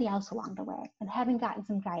of somebody else along the way and having gotten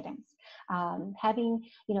some guidance, having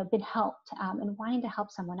been helped and wanting to help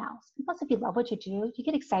someone else. And plus, if you love what you do, you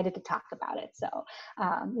get excited to talk about it. So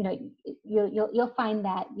you'll find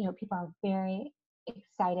that people are very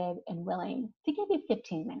excited and willing to give you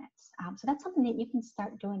 15 minutes. So that's something that you can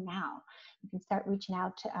start doing now. You can start reaching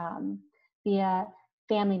out to via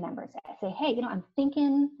family members. Say, hey, I'm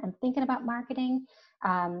thinking about marketing.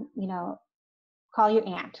 Call your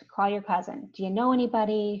aunt, call your cousin. Do you know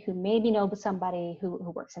anybody who maybe knows somebody who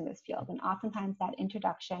works in this field? And oftentimes that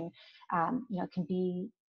introduction, can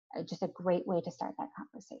be just a great way to start that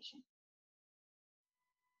conversation.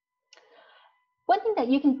 One thing that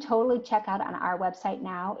you can totally check out on our website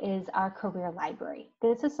now is our career library.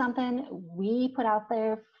 This is something we put out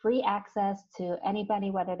there, free access to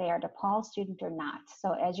anybody, whether they are a DePaul student or not.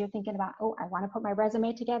 So as you're thinking about, oh, I want to put my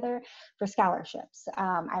resume together for scholarships.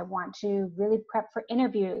 I want to really prep for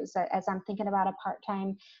interviews as I'm thinking about a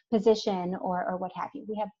part-time position or what have you.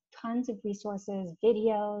 We have tons of resources,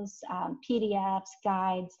 videos, PDFs,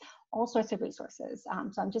 guides, all sorts of resources.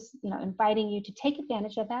 So I'm just inviting you to take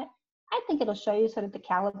advantage of that. I think it'll show you sort of the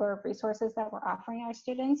caliber of resources that we're offering our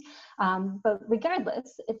students. But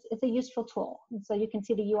regardless, it's a useful tool. And so you can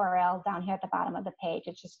see the URL down here at the bottom of the page.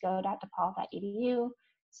 It's just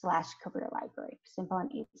go.depaul.edu/career library. Simple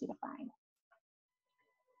and easy to find.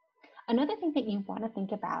 Another thing that you want to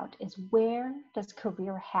think about is, where does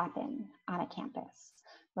career happen on a campus,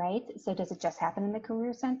 right? So does it just happen in the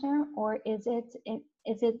Career Center, or is it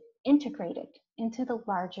integrated into the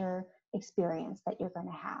larger experience that you're going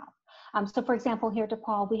to have? So for example, here at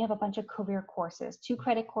DePaul, we have a bunch of career courses,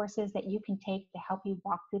 2-credit courses that you can take to help you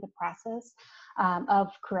walk through the process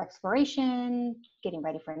of career exploration, getting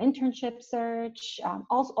ready for an internship search,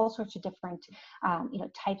 all sorts of different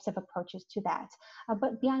types of approaches to that.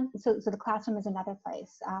 But beyond, so the classroom is another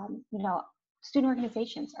place. Student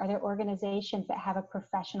organizations, are there organizations that have a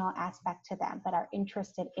professional aspect to them, that are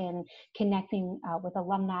interested in connecting with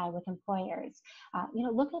alumni, with employers?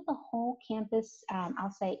 Look at the whole campus,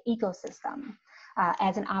 I'll say, ecosystem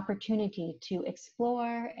as an opportunity to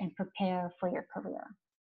explore and prepare for your career.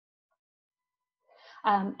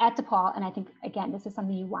 At DePaul, and I think, again, this is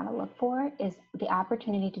something you want to look for, is the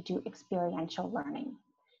opportunity to do experiential learning.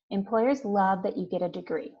 Employers love that you get a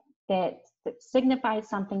degree that signifies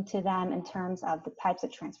something to them in terms of the types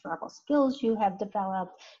of transferable skills you have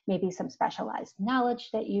developed, maybe some specialized knowledge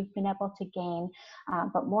that you've been able to gain.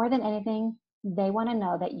 But more than anything, they want to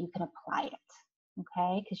know that you can apply it,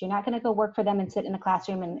 okay? Because you're not going to go work for them and sit in a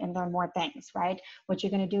classroom and learn more things, right? What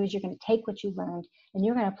you're going to do is you're going to take what you learned and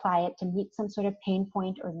you're going to apply it to meet some sort of pain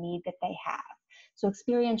point or need that they have. So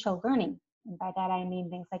experiential learning, and by that I mean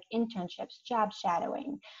things like internships, job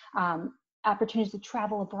shadowing, opportunities to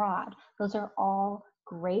travel abroad. Those are all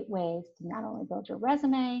great ways to not only build your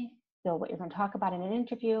resume, build what you're going to talk about in an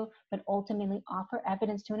interview, but ultimately offer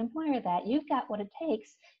evidence to an employer that you've got what it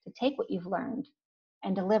takes to take what you've learned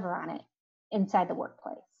and deliver on it inside the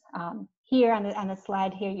workplace. here on the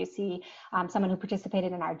slide here, you see someone who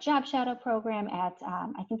participated in our Job Shadow program at,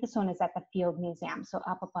 I think this one is at the Field Museum. So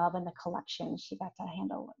up above in the collection, she got to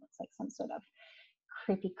handle what looks like some sort of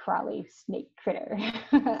creepy crawly snake critter.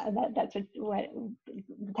 That's what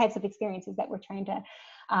the types of experiences that we're trying to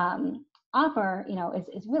offer, you know,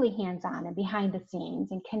 is really hands-on and behind the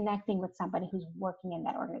scenes and connecting with somebody who's working in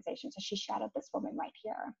that organization. So she shadowed this woman right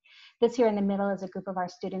here. This here in the middle is a group of our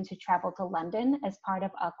students who traveled to London as part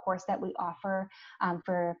of a course that we offer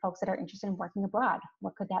for folks that are interested in working abroad.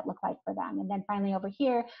 What could that look like for them? And then finally over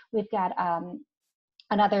here, we've got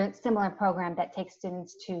another similar program that takes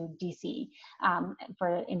students to DC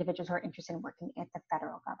for individuals who are interested in working at the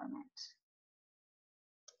federal government.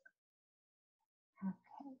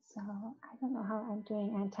 Okay, so I don't know how I'm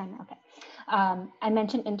doing on time. Okay, I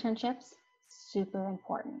mentioned internships, super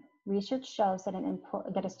important. Research shows that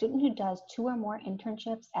that a student who does 2 or more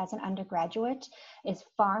internships as an undergraduate is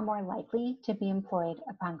far more likely to be employed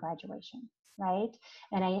upon graduation, right?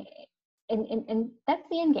 And that's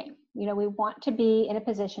the end game. You know, we want to be in a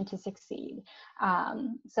position to succeed.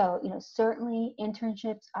 So, you know, certainly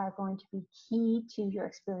internships are going to be key to your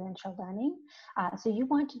experiential learning. So you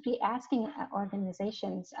want to be asking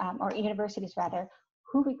organizations or universities rather,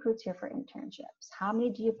 who recruits here for internships? How many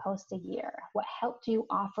do you post a year? What help do you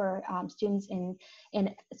offer students in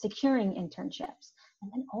securing internships?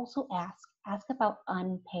 And then also ask about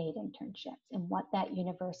unpaid internships and what that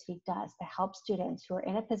university does to help students who are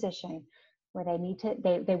in a position where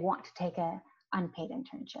they want to take a unpaid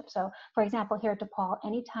internship. So for example, here at DePaul,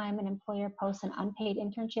 anytime an employer posts an unpaid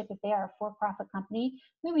internship, if they are a for-profit company,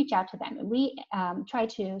 we reach out to them and we try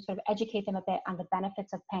to sort of educate them a bit on the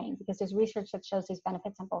benefits of paying, because there's research that shows these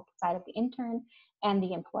benefits on both sides of the intern and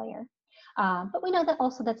the employer. But we know that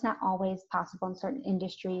also that's not always possible in certain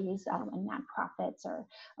industries and nonprofits or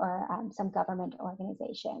some government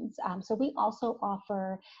organizations. So we also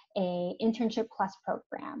offer a internship plus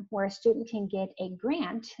program where a student can get a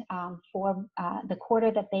grant for the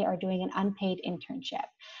quarter that they are doing an unpaid internship.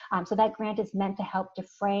 So that grant is meant to help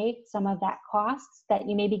defray some of that costs that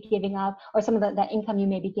you may be giving up, or some of that income you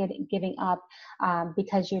may be giving up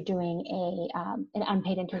because you're doing an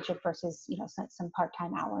unpaid internship versus, you know, some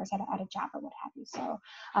part-time hours at a job or what have you. So,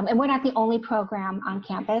 and we're not the only program on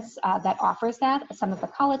campus that offers that. Some of the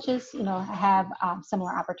colleges, you know, have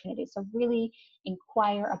similar opportunities. So really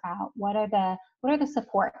inquire about what are the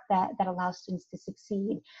support that allows students to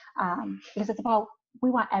succeed, because it's about, we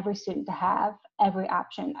want every student to have every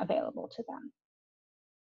option available to them.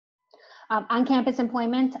 On-campus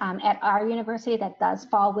employment at our university, that does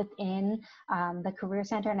fall within the Career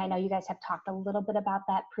Center, and I know you guys have talked a little bit about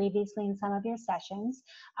that previously in some of your sessions,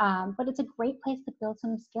 but it's a great place to build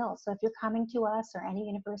some skills. So if you're coming to us or any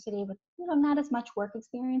university with, you know, not as much work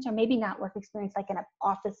experience, or maybe not work experience like in an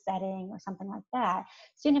office setting or something like that,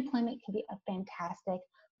 student employment can be a fantastic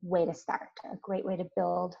way to start, a great way to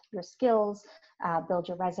build your skills, build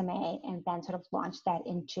your resume, and then sort of launch that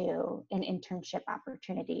into an internship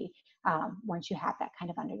opportunity once you have that kind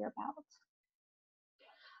of under your belt.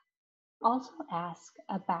 Also ask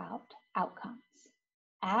about outcomes.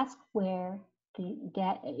 Ask where the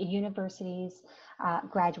university's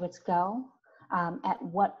graduates go, at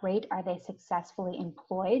what rate are they successfully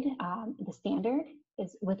employed. The standard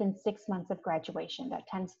is within 6 months of graduation.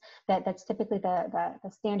 That's typically the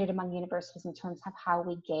standard among universities in terms of how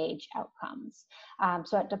we gauge outcomes.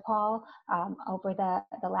 So at DePaul, over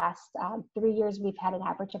the last 3 years, we've had an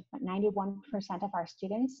average of 91% of our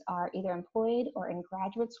students are either employed or in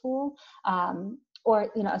graduate school, or,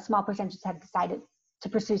 you know, a small percentage have decided to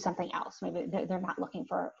pursue something else. Maybe they're not looking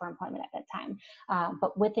for employment at that time,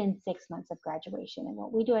 but within 6 months of graduation. And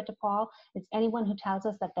what we do at DePaul is anyone who tells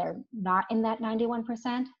us that they're not in that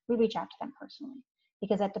 91%, we reach out to them personally.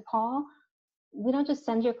 Because at DePaul, we don't just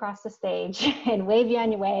send you across the stage and wave you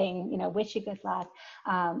on your way and, you know, wish you good luck.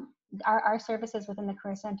 Our services within the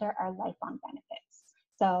Career Center are lifelong benefits.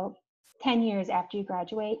 So 10 years after you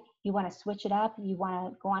graduate, you want to switch it up, you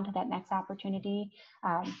want to go on to that next opportunity,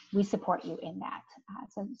 we support you in that.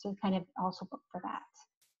 So kind of also look for that.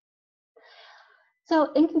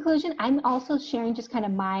 So in conclusion, I'm also sharing just kind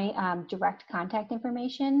of my direct contact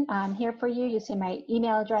information here for you. You see my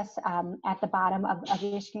email address at the bottom of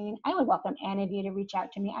your screen. I would welcome any of you to reach out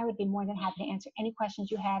to me. I would be more than happy to answer any questions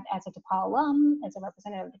you have as a DePaul alum, as a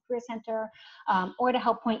representative of the Career Center, or to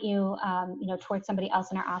help point you, you know, towards somebody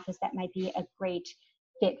else in our office that might be a great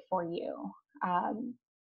fit for you.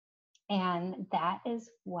 And that is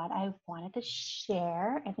what I wanted to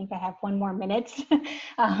share. I think I have 1 more minute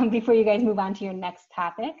before you guys move on to your next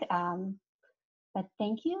topic. But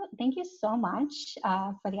thank you so much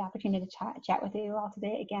for the opportunity to chat with you all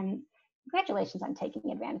today. Again, congratulations on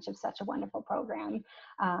taking advantage of such a wonderful program.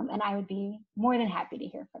 And I would be more than happy to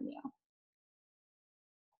hear from you.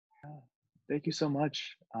 Thank you so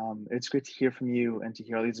much. It's great to hear from you and to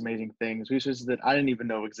hear all these amazing things, resources that I didn't even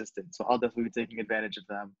know existed. So I'll definitely be taking advantage of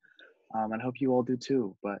them. And I hope you all do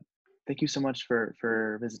too. But thank you so much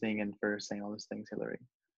for visiting and for saying all those things, Hilarie.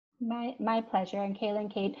 My pleasure. And Kayla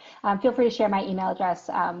and Kate, feel free to share my email address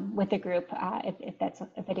with the group if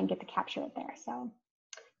I didn't get to capture it there. So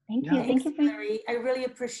thank you. Thanks, Thank you for Hilarie. I really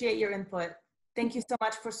appreciate your input. Thank you so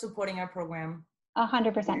much for supporting our program.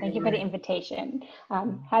 100%. Thank you for the invitation.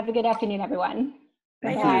 Have a good afternoon, everyone.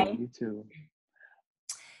 Thank Bye. you. You too.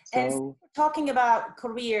 And So, talking about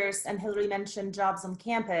careers, and Hilarie mentioned jobs on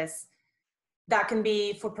campus, that can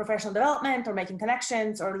be for professional development or making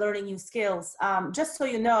connections or learning new skills. Just so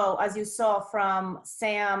you know, as you saw from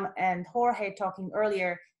Sam and Jorge talking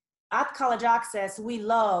earlier, at College Access, we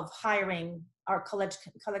love hiring our College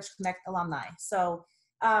Connect alumni. So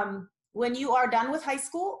when you are done with high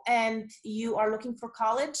school and you are looking for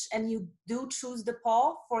college and you do choose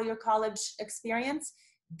DePaul for your college experience,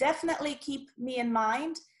 definitely keep me in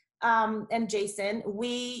mind. And Jason,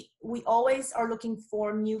 we always are looking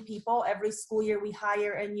for new people. Every school year we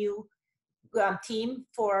hire a new team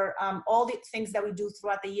for all the things that we do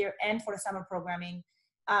throughout the year and for the summer programming.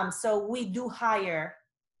 So we do hire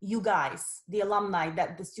you guys, the alumni,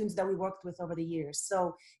 that the students that we worked with over the years.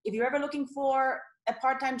 So if you're ever looking for a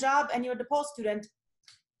part-time job and you're a DePaul student,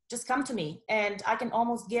 just come to me and I can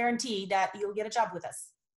almost guarantee that you'll get a job with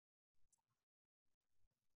us.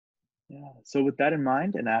 yeah. So with that in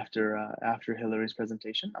mind, and after Hilarie's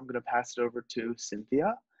presentation, I'm going to pass it over to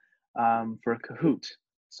Cynthia for a Kahoot.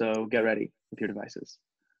 So get ready with your devices.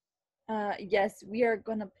 Yes, we are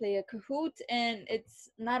going to play a Kahoot, and it's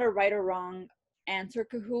not a right or wrong answer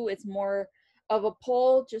Kahoot. It's more of a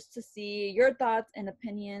poll just to see your thoughts and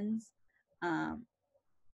opinions.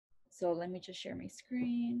 So let me just share my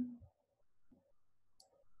screen.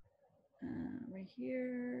 Right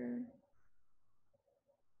here.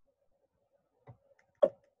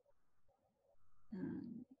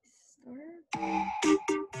 Start.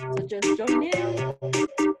 So just join in.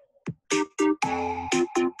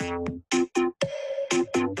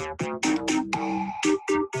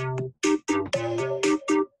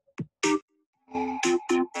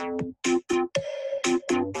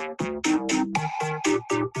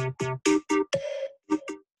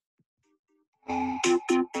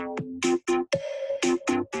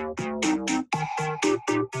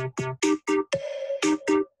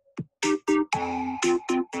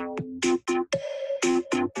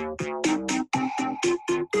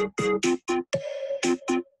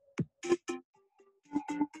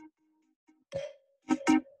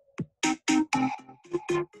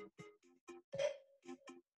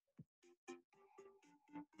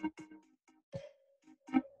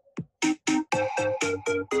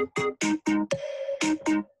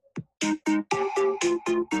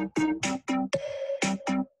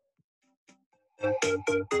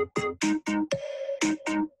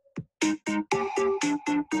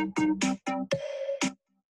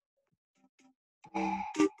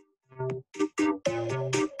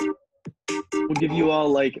 We'll give you all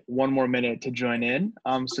like one more minute to join in.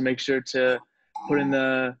 So make sure to put in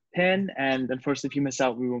the pin, and unfortunately, if you miss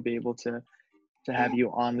out, we won't be able to have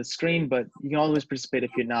you on the screen, but you can always participate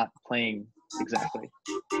if you're not playing exactly.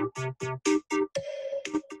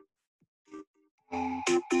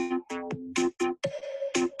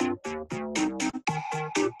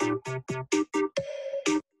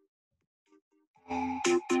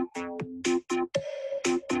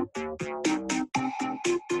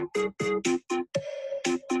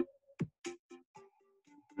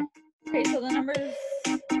 Okay, so the numbers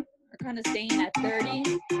are kind of staying at 30.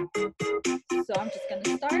 So I'm just going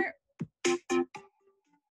to start.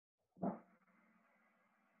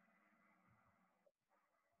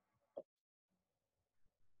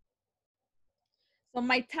 So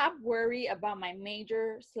my top worry about my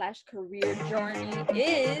major/career journey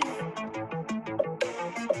is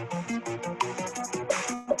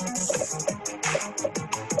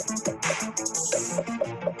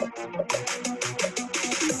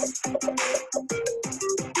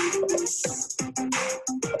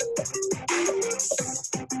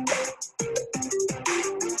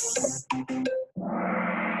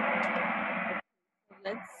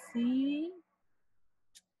let's see.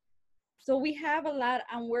 So we have a lot.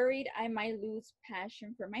 I'm worried I might lose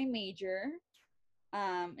passion for my major.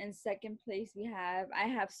 In second place, I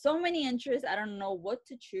have so many interests. I don't know what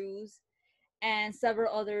to choose. And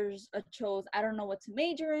several others chose, I don't know what to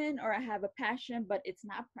major in, or I have a passion, but it's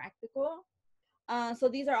not practical. So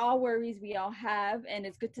these are all worries we all have, and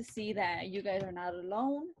it's good to see that you guys are not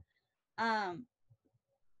alone.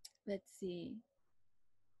 Let's see.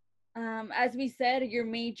 As we said, your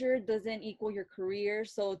major doesn't equal your career,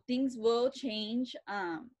 so things will change.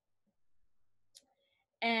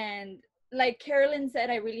 And like Carolyn said,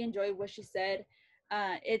 I really enjoyed what she said.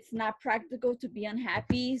 It's not practical to be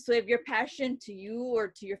unhappy. So if your passion to you or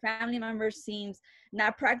to your family members seems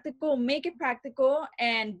not practical, make it practical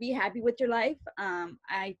and be happy with your life.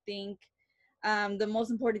 I think the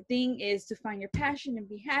most important thing is to find your passion and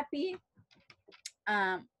be happy.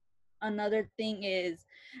 Another thing is,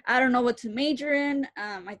 I don't know what to major in.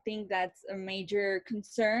 I think that's a major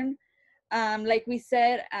concern. Like we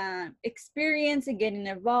said, experience and getting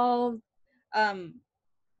involved,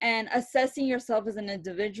 and assessing yourself as an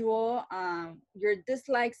individual. Your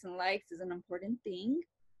dislikes and likes is an important thing.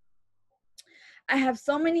 I have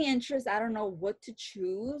so many interests, I don't know what to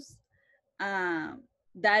choose.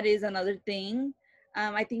 That is another thing.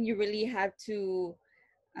 I think you really have to,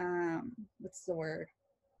 what's the word?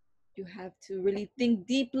 You have to really think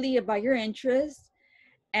deeply about your interests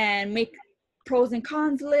and make pros and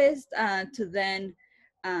cons list to then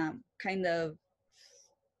kind of,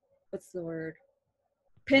 what's the word?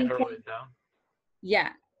 Narrow Pinpoint. it down. Yeah,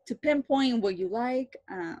 to pinpoint what you like.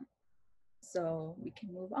 So we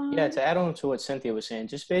can move on. Yeah, to add on to what Cynthia was saying,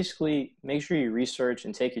 just basically make sure you research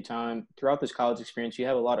and take your time. Throughout this college experience, you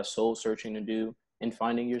have a lot of soul searching to do and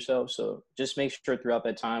finding yourself. So just make sure throughout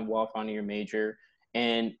that time while finding your major,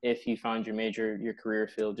 and if you find your major, your career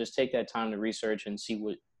field, just take that time to research and see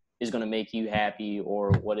what is going to make you happy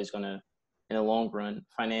or what is going to, in the long run,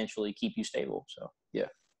 financially keep you stable. So, yeah.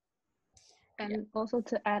 And also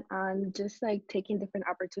to add on, just like taking different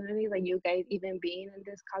opportunities, like you guys even being in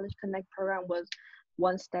this College Connect program was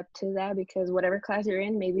one step to that, because whatever class you're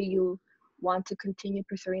in, maybe you want to continue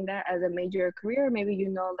pursuing that as a major or career. Maybe you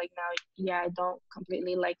know, like now, yeah, I don't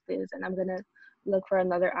completely like this and I'm gonna look for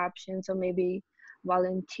another option. So maybe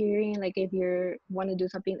volunteering, like if you want to do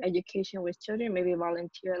something in education with children, maybe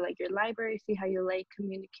volunteer like your library, see how you like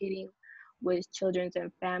communicating with children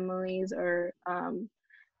and families, or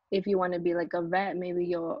if you want to be like a vet, maybe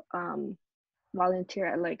you'll volunteer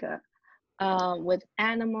at like a with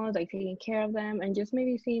animals, like taking care of them, and just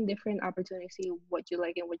maybe seeing different opportunities, see what you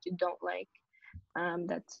like and what you don't like.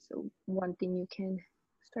 That's one thing you can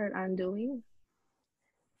start on doing.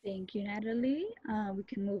 Thank you, Natalie. We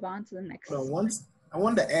can move on to the next. Well, once I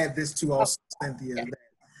wanted to add this to also, Cynthia, that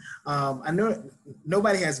I know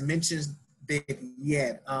nobody has mentioned it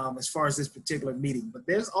yet as far as this particular meeting, but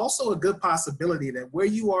there's also a good possibility that where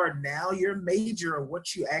you are now, your major or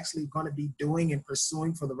what you actually going to be doing and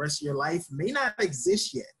pursuing for the rest of your life may not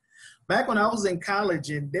exist yet. Back when I was in college,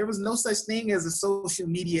 and there was no such thing as a social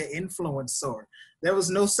media influencer. There was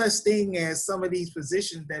no such thing as some of these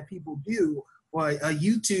positions that people do, or a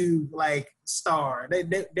YouTube like star.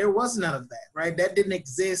 There was none of that, right? That didn't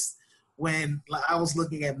exist when I was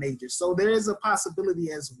looking at majors. So there is a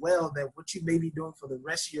possibility as well that what you may be doing for the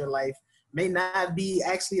rest of your life may not be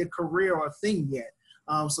actually a career or a thing yet.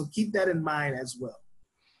 So keep that in mind as well.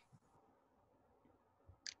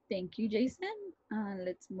 Thank you, Jason.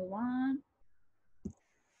 Let's move on.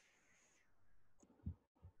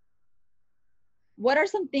 What are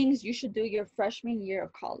some things you should do your freshman year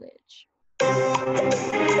of college?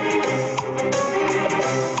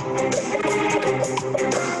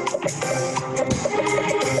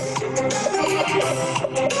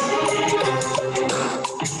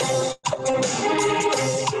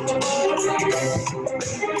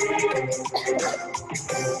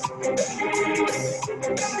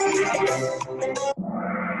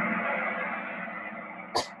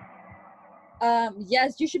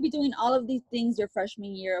 Yes, you should be doing all of these things your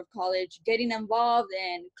freshman year of college, getting involved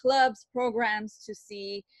in clubs, programs to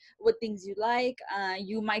see what things you like.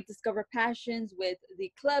 You might discover passions with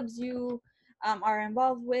the clubs you are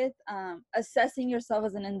involved with. Assessing yourself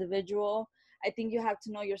as an individual. I think you have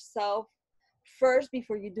to know yourself first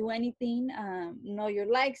before you do anything. Know your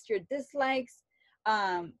likes, your dislikes,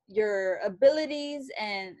 your abilities,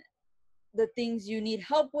 and the things you need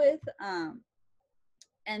help with.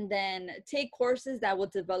 And then take courses that will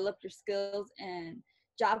develop your skills and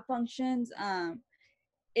job functions.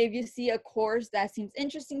 If you see a course that seems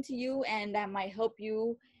interesting to you and that might help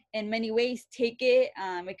you in many ways, take it.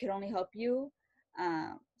 It could only help you.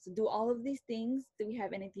 So do all of these things. Do we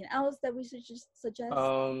have anything else that we should just suggest?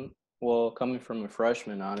 Well, coming from a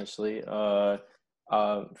freshman, honestly, for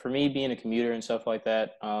me being a commuter and stuff like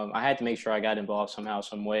that, I had to make sure I got involved somehow,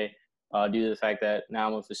 some way, due to the fact that now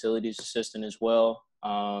I'm a facilities assistant as well,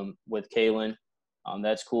 with Kaylin.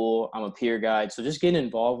 That's cool. I'm a peer guide. So just getting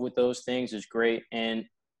involved with those things is great. And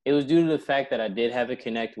it was due to the fact that I did have a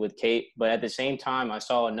connect with Kate, but at the same time, I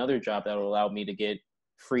saw another job that would allow me to get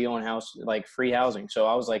free free housing. So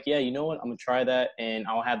I was like, yeah, you know what? I'm gonna try that, and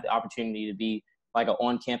I'll have the opportunity to be like an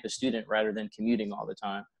on-campus student rather than commuting all the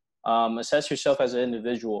time. Assess yourself as an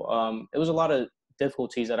individual. It was a lot of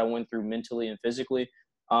difficulties that I went through mentally and physically.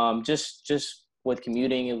 Just with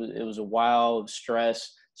commuting, it was a while of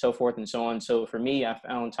stress, so forth and so on. So for me, I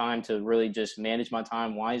found time to really just manage my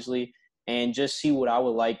time wisely and just see what I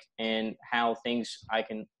would like and how I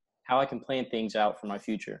can plan things out for my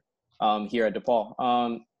future here at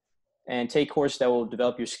DePaul. And take courses that will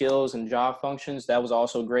develop your skills and job functions. That was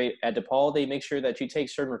also great. At DePaul, they make sure that you take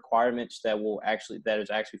certain requirements that is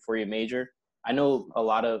actually for your major. I know a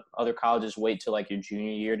lot of other colleges wait till like your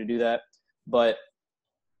junior year to do that, but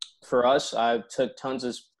for us, I took tons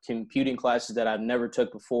of computing classes that I've never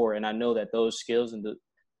took before, and I know that those skills will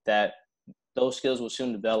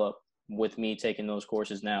soon develop with me taking those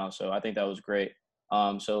courses now. So I think that was great.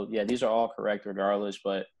 So yeah, these are all correct regardless,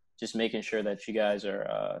 but just making sure that you guys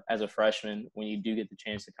are, as a freshman, when you do get the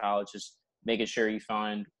chance to college, just making sure you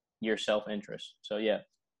find your self-interest. So yeah,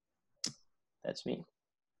 that's me.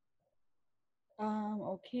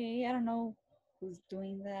 Okay, I don't know who's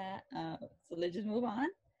doing that. So let's just move on.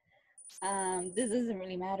 This doesn't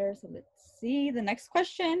really matter. So let's see the next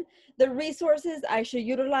question. The resources I should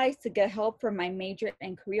utilize to get help for my major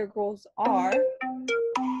and career goals are.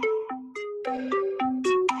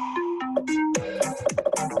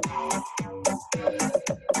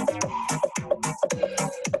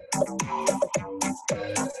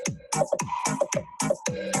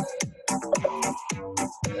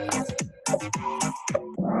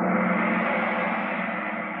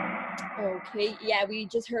 Okay, yeah, we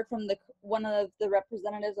just heard from one of the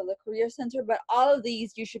representatives of the Career Center, but all of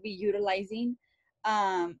these you should be utilizing.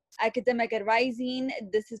 Academic advising,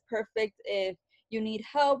 this is perfect if you need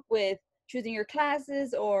help with choosing your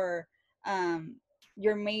classes or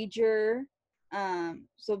your major.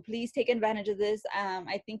 So please take advantage of this.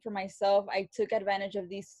 I think for myself, I took advantage of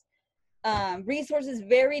these resources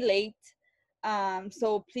very late.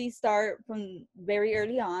 So please start from very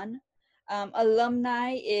early on.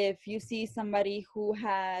 Alumni, if you see somebody who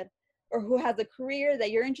has a career that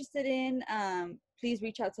you're interested in, please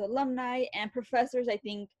reach out to alumni. And professors, I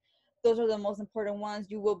think those are the most important ones.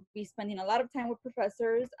 You will be spending a lot of time with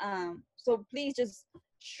professors. So please just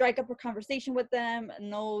strike up a conversation with them,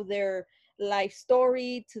 know their life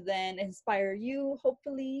story to then inspire you,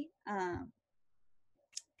 hopefully.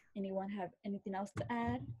 Anyone have anything else to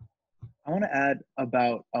add? I want to add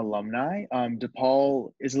about alumni.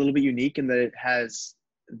 DePaul is a little bit unique in that it has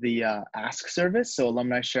the Ask service. So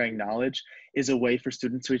alumni sharing knowledge is a way for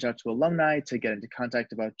students to reach out to alumni, to get into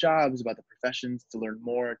contact about jobs, about the professions, to learn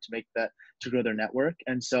more, to grow their network.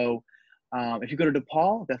 And so if you go to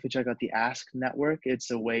DePaul, definitely check out the Ask network.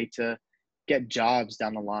 It's a way to get jobs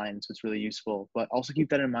down the line. So it's really useful, but also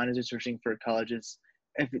keep that in mind as you're searching for colleges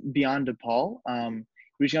beyond DePaul.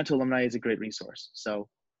 Reaching out to alumni is a great resource. So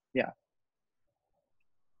yeah.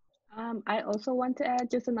 I also want to add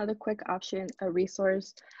just another quick option, a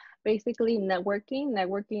resource. Basically, networking.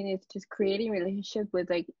 Networking is just creating relationships with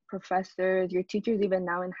like professors, your teachers, even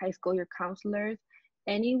now in high school, your counselors,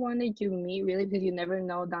 anyone that you meet, really, because you never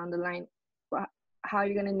know down the line how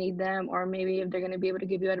you're gonna need them, or maybe if they're gonna be able to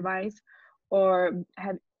give you advice, or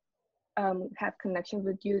have connections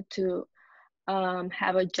with you to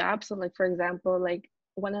have a job. So, like for example, like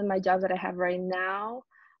one of my jobs that I have right now,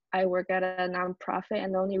 I work at a nonprofit,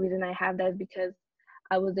 and the only reason I have that is because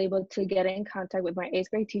I was able to get in contact with my 8th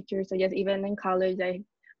grade teacher. So yes, even in college, I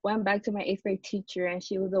went back to my 8th grade teacher, and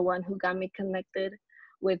she was the one who got me connected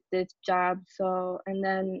with this job. So, and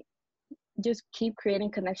then just keep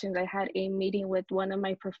creating connections. I had a meeting with one of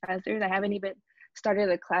my professors. I haven't even started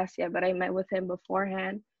the class yet, but I met with him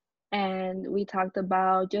beforehand, and we talked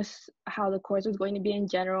about just how the course was going to be in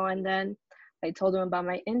general, and then I told him about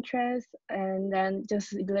my interests, and then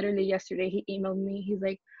just literally yesterday he emailed me. He's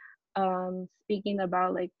like, speaking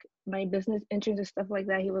about like my business interests and stuff like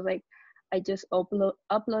that. He was like, I just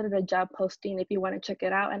uploaded a job posting if you want to check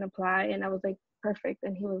it out and apply. And I was like, perfect.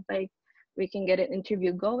 And he was like, we can get an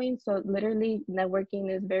interview going. So literally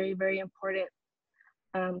networking is very, very important.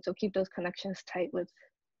 So keep those connections tight with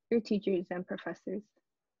your teachers and professors.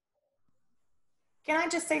 Can I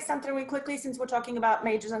just say something really quickly since we're talking about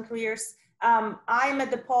majors and careers? I'm a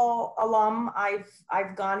DePaul alum.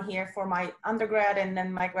 I've gone here for my undergrad and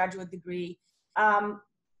then my graduate degree.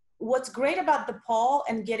 What's great about DePaul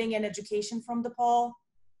and getting an education from DePaul,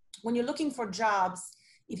 when you're looking for jobs,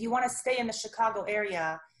 if you want to stay in the Chicago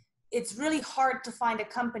area, it's really hard to find a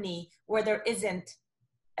company where there isn't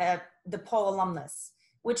a DePaul alumnus,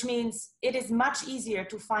 which means it is much easier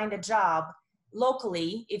to find a job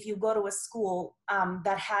locally if you go to a school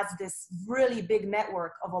that has this really big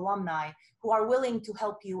network of alumni who are willing to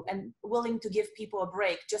help you and willing to give people a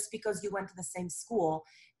break just because you went to the same school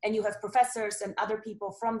and you have professors and other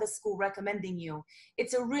people from the school recommending you.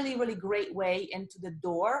 It's a really, really great way into the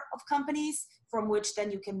door of companies from which then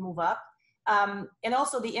you can move up. And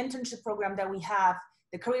also the internship program that we have,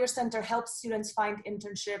 the Career Center helps students find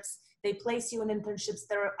internships. They place you in internships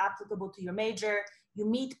that are applicable to your major. You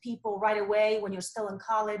meet people right away when you're still in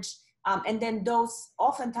college. And then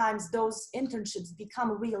oftentimes those internships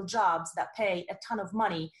become real jobs that pay a ton of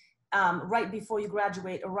money right before you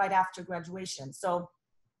graduate or right after graduation. So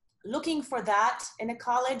looking for that in a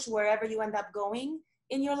college, wherever you end up going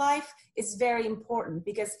in your life, is very important,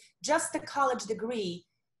 because just a college degree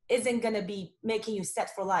isn't going to be making you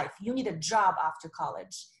set for life. You need a job after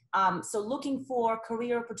college. So looking for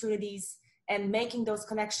career opportunities and making those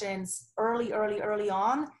connections early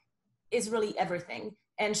on is really everything.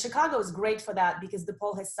 And Chicago is great for that because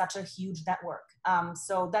DePaul has such a huge network.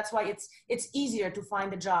 So that's why it's easier to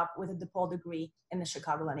find a job with a DePaul degree in the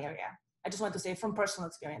Chicagoland area. I just want to say from personal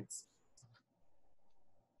experience.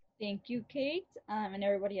 Thank you, Kate, and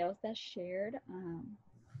everybody else that shared.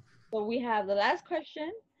 So we have the last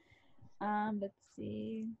question. Let's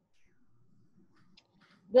see.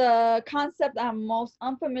 The concept I'm most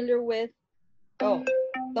unfamiliar with. Oh,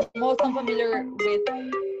 the most unfamiliar with.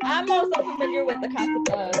 I'm most unfamiliar with the concept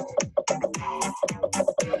of.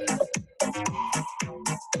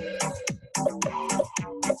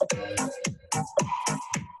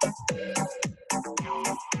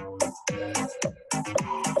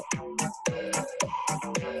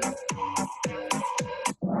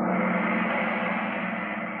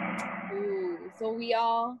 So we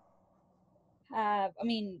all have, I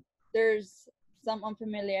mean, there's some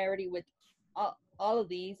unfamiliarity with all of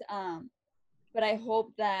these, but I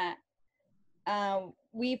hope that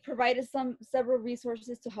we provided several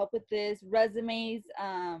resources to help with this. Resumes,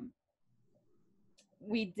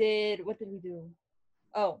 what did we do?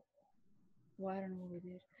 Oh, well, I don't know what we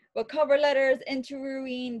did. But cover letters,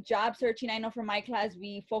 interviewing, job searching. I know for my class,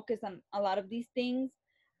 we focus on a lot of these things.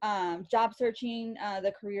 Job searching,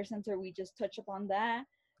 the Career Center, we just touched upon that.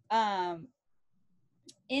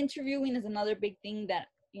 Interviewing is another big thing that,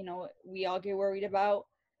 you know, we all get worried about.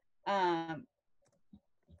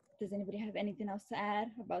 Does anybody have anything else to add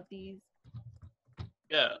about these?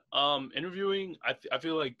 Yeah, interviewing, I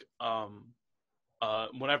feel like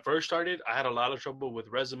when I first started, I had a lot of trouble with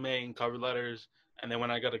resume and cover letters. And then when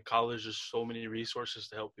I got to college, there's so many resources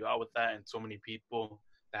to help you out with that, and so many people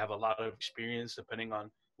that have a lot of experience depending on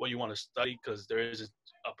what you want to study, because there isn't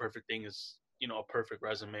a perfect thing as, you know, a perfect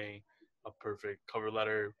resume, a perfect cover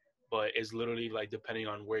letter, but it's literally like depending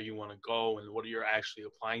on where you want to go and what you're actually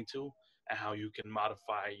applying to, and how you can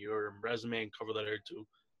modify your resume and cover letter to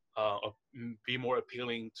be more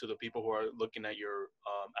appealing to the people who are looking at your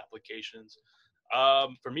applications.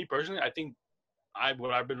 For me personally, I think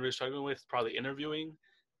what I've been really struggling with is probably interviewing.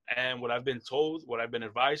 And what I've been told, what I've been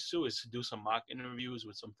advised to, is to do some mock interviews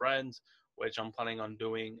with some friends, which I'm planning on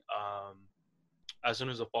doing as soon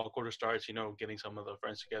as the fall quarter starts. You know, getting some of the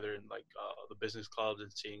friends together in like the business clubs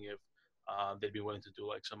and seeing if they'd be willing to do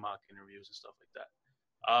like some mock interviews and stuff like that.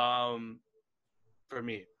 For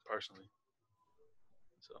me personally,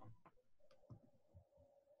 so.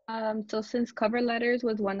 So since cover letters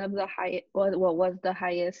was one of the high, what was the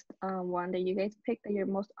highest one that you guys picked that you're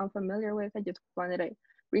most unfamiliar with, I just wanted to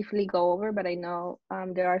briefly go over, but I know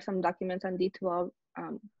there are some documents on D2L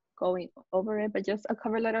going over it, but just a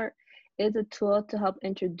cover letter is a tool to help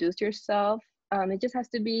introduce yourself. It just has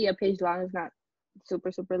to be a page long, it's not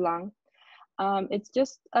super, super long. It's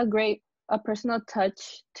just a personal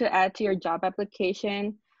touch to add to your job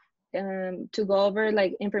application. To go over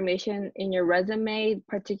like information in your resume,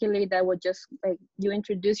 particularly that would just like you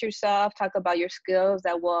introduce yourself, talk about your skills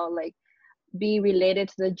that will like be related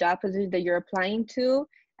to the job position that you're applying to.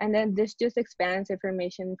 And then this just expands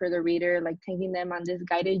information for the reader, like taking them on this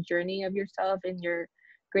guided journey of yourself in your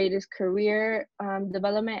greatest career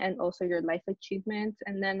development and also your life achievements.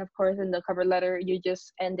 And then of course in the cover letter, you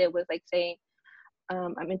just end it with like saying,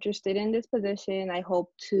 I'm interested in this position. I hope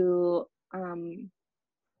to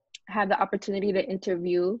have the opportunity to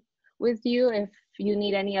interview with you. If you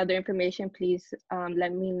need any other information, please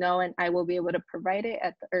let me know and I will be able to provide it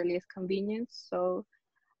at the earliest convenience. So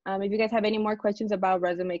if you guys have any more questions about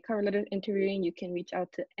resume, cover letter, interviewing, you can reach out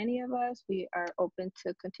to any of us. We are open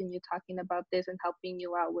to continue talking about this and helping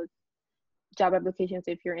you out with job applications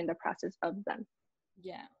if you're in the process of them.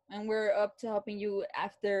 Yeah, and we're up to helping you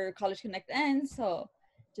after College Connect ends, so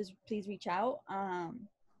just please reach out.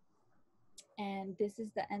 And this is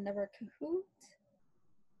the end of our Kahoot.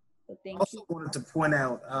 So I thank also you. wanted to point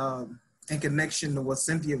out, in connection to what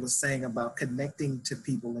Cynthia was saying about connecting to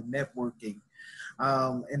people and networking,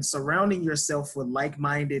 and surrounding yourself with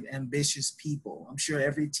like-minded, ambitious people. I'm sure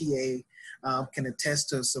every TA can attest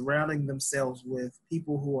to surrounding themselves with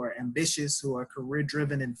people who are ambitious, who are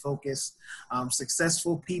career-driven and focused.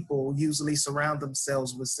 Successful people usually surround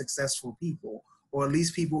themselves with successful people, or at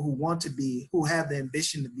least people who want to be, who have the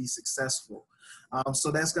ambition to be successful.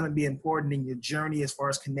 So that's going to be important in your journey as far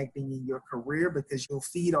as connecting in your career, because you'll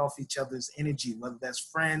feed off each other's energy, whether that's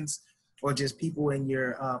friends or just people in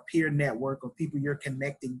your peer network or people you're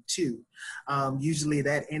connecting to. Usually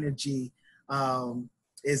that energy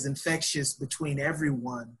is infectious between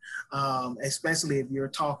everyone, especially if you're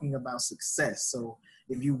talking about success. So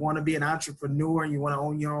if you want to be an entrepreneur and you want to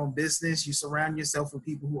own your own business, you surround yourself with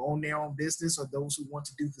people who own their own business or those who want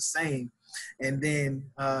to do the same. And then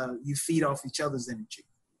you feed off each other's energy.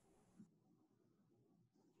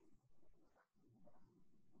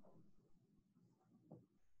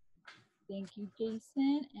 Thank you,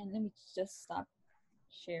 Jason. And let me just stop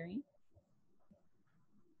sharing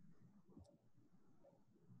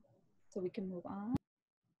so we can move on.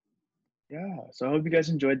 Yeah, so I hope you guys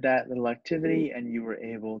enjoyed that little activity and you were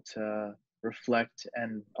able to reflect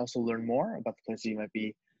and also learn more about the places you might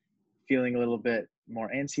be feeling a little bit more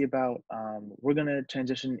antsy about. We're gonna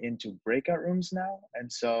transition into breakout rooms now, and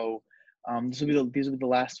so these will be the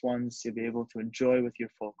last ones you'll be able to enjoy with your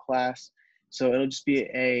full class. So it'll just be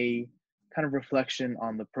a kind of reflection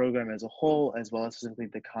on the program as a whole, as well as specifically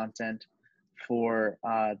the content for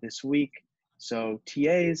this week. So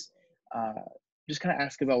TAs, just kind of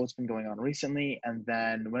ask about what's been going on recently, and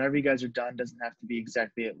then whenever you guys are done, doesn't have to be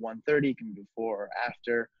exactly at 1:30, it can be before or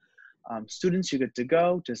after. Students, you're good to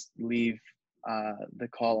go. Just leave the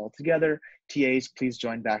call altogether. TAs, please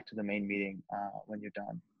join back to the main meeting when you're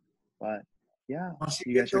done. But yeah, Once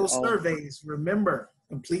you you get guys heard those all. surveys, remember,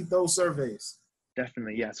 complete those surveys.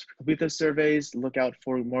 Definitely, yes. Complete those surveys. Look out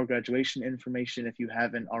for more graduation information if you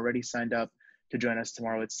haven't already signed up to join us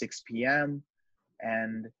tomorrow at 6 p.m.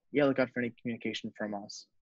 And yeah, look out for any communication from us.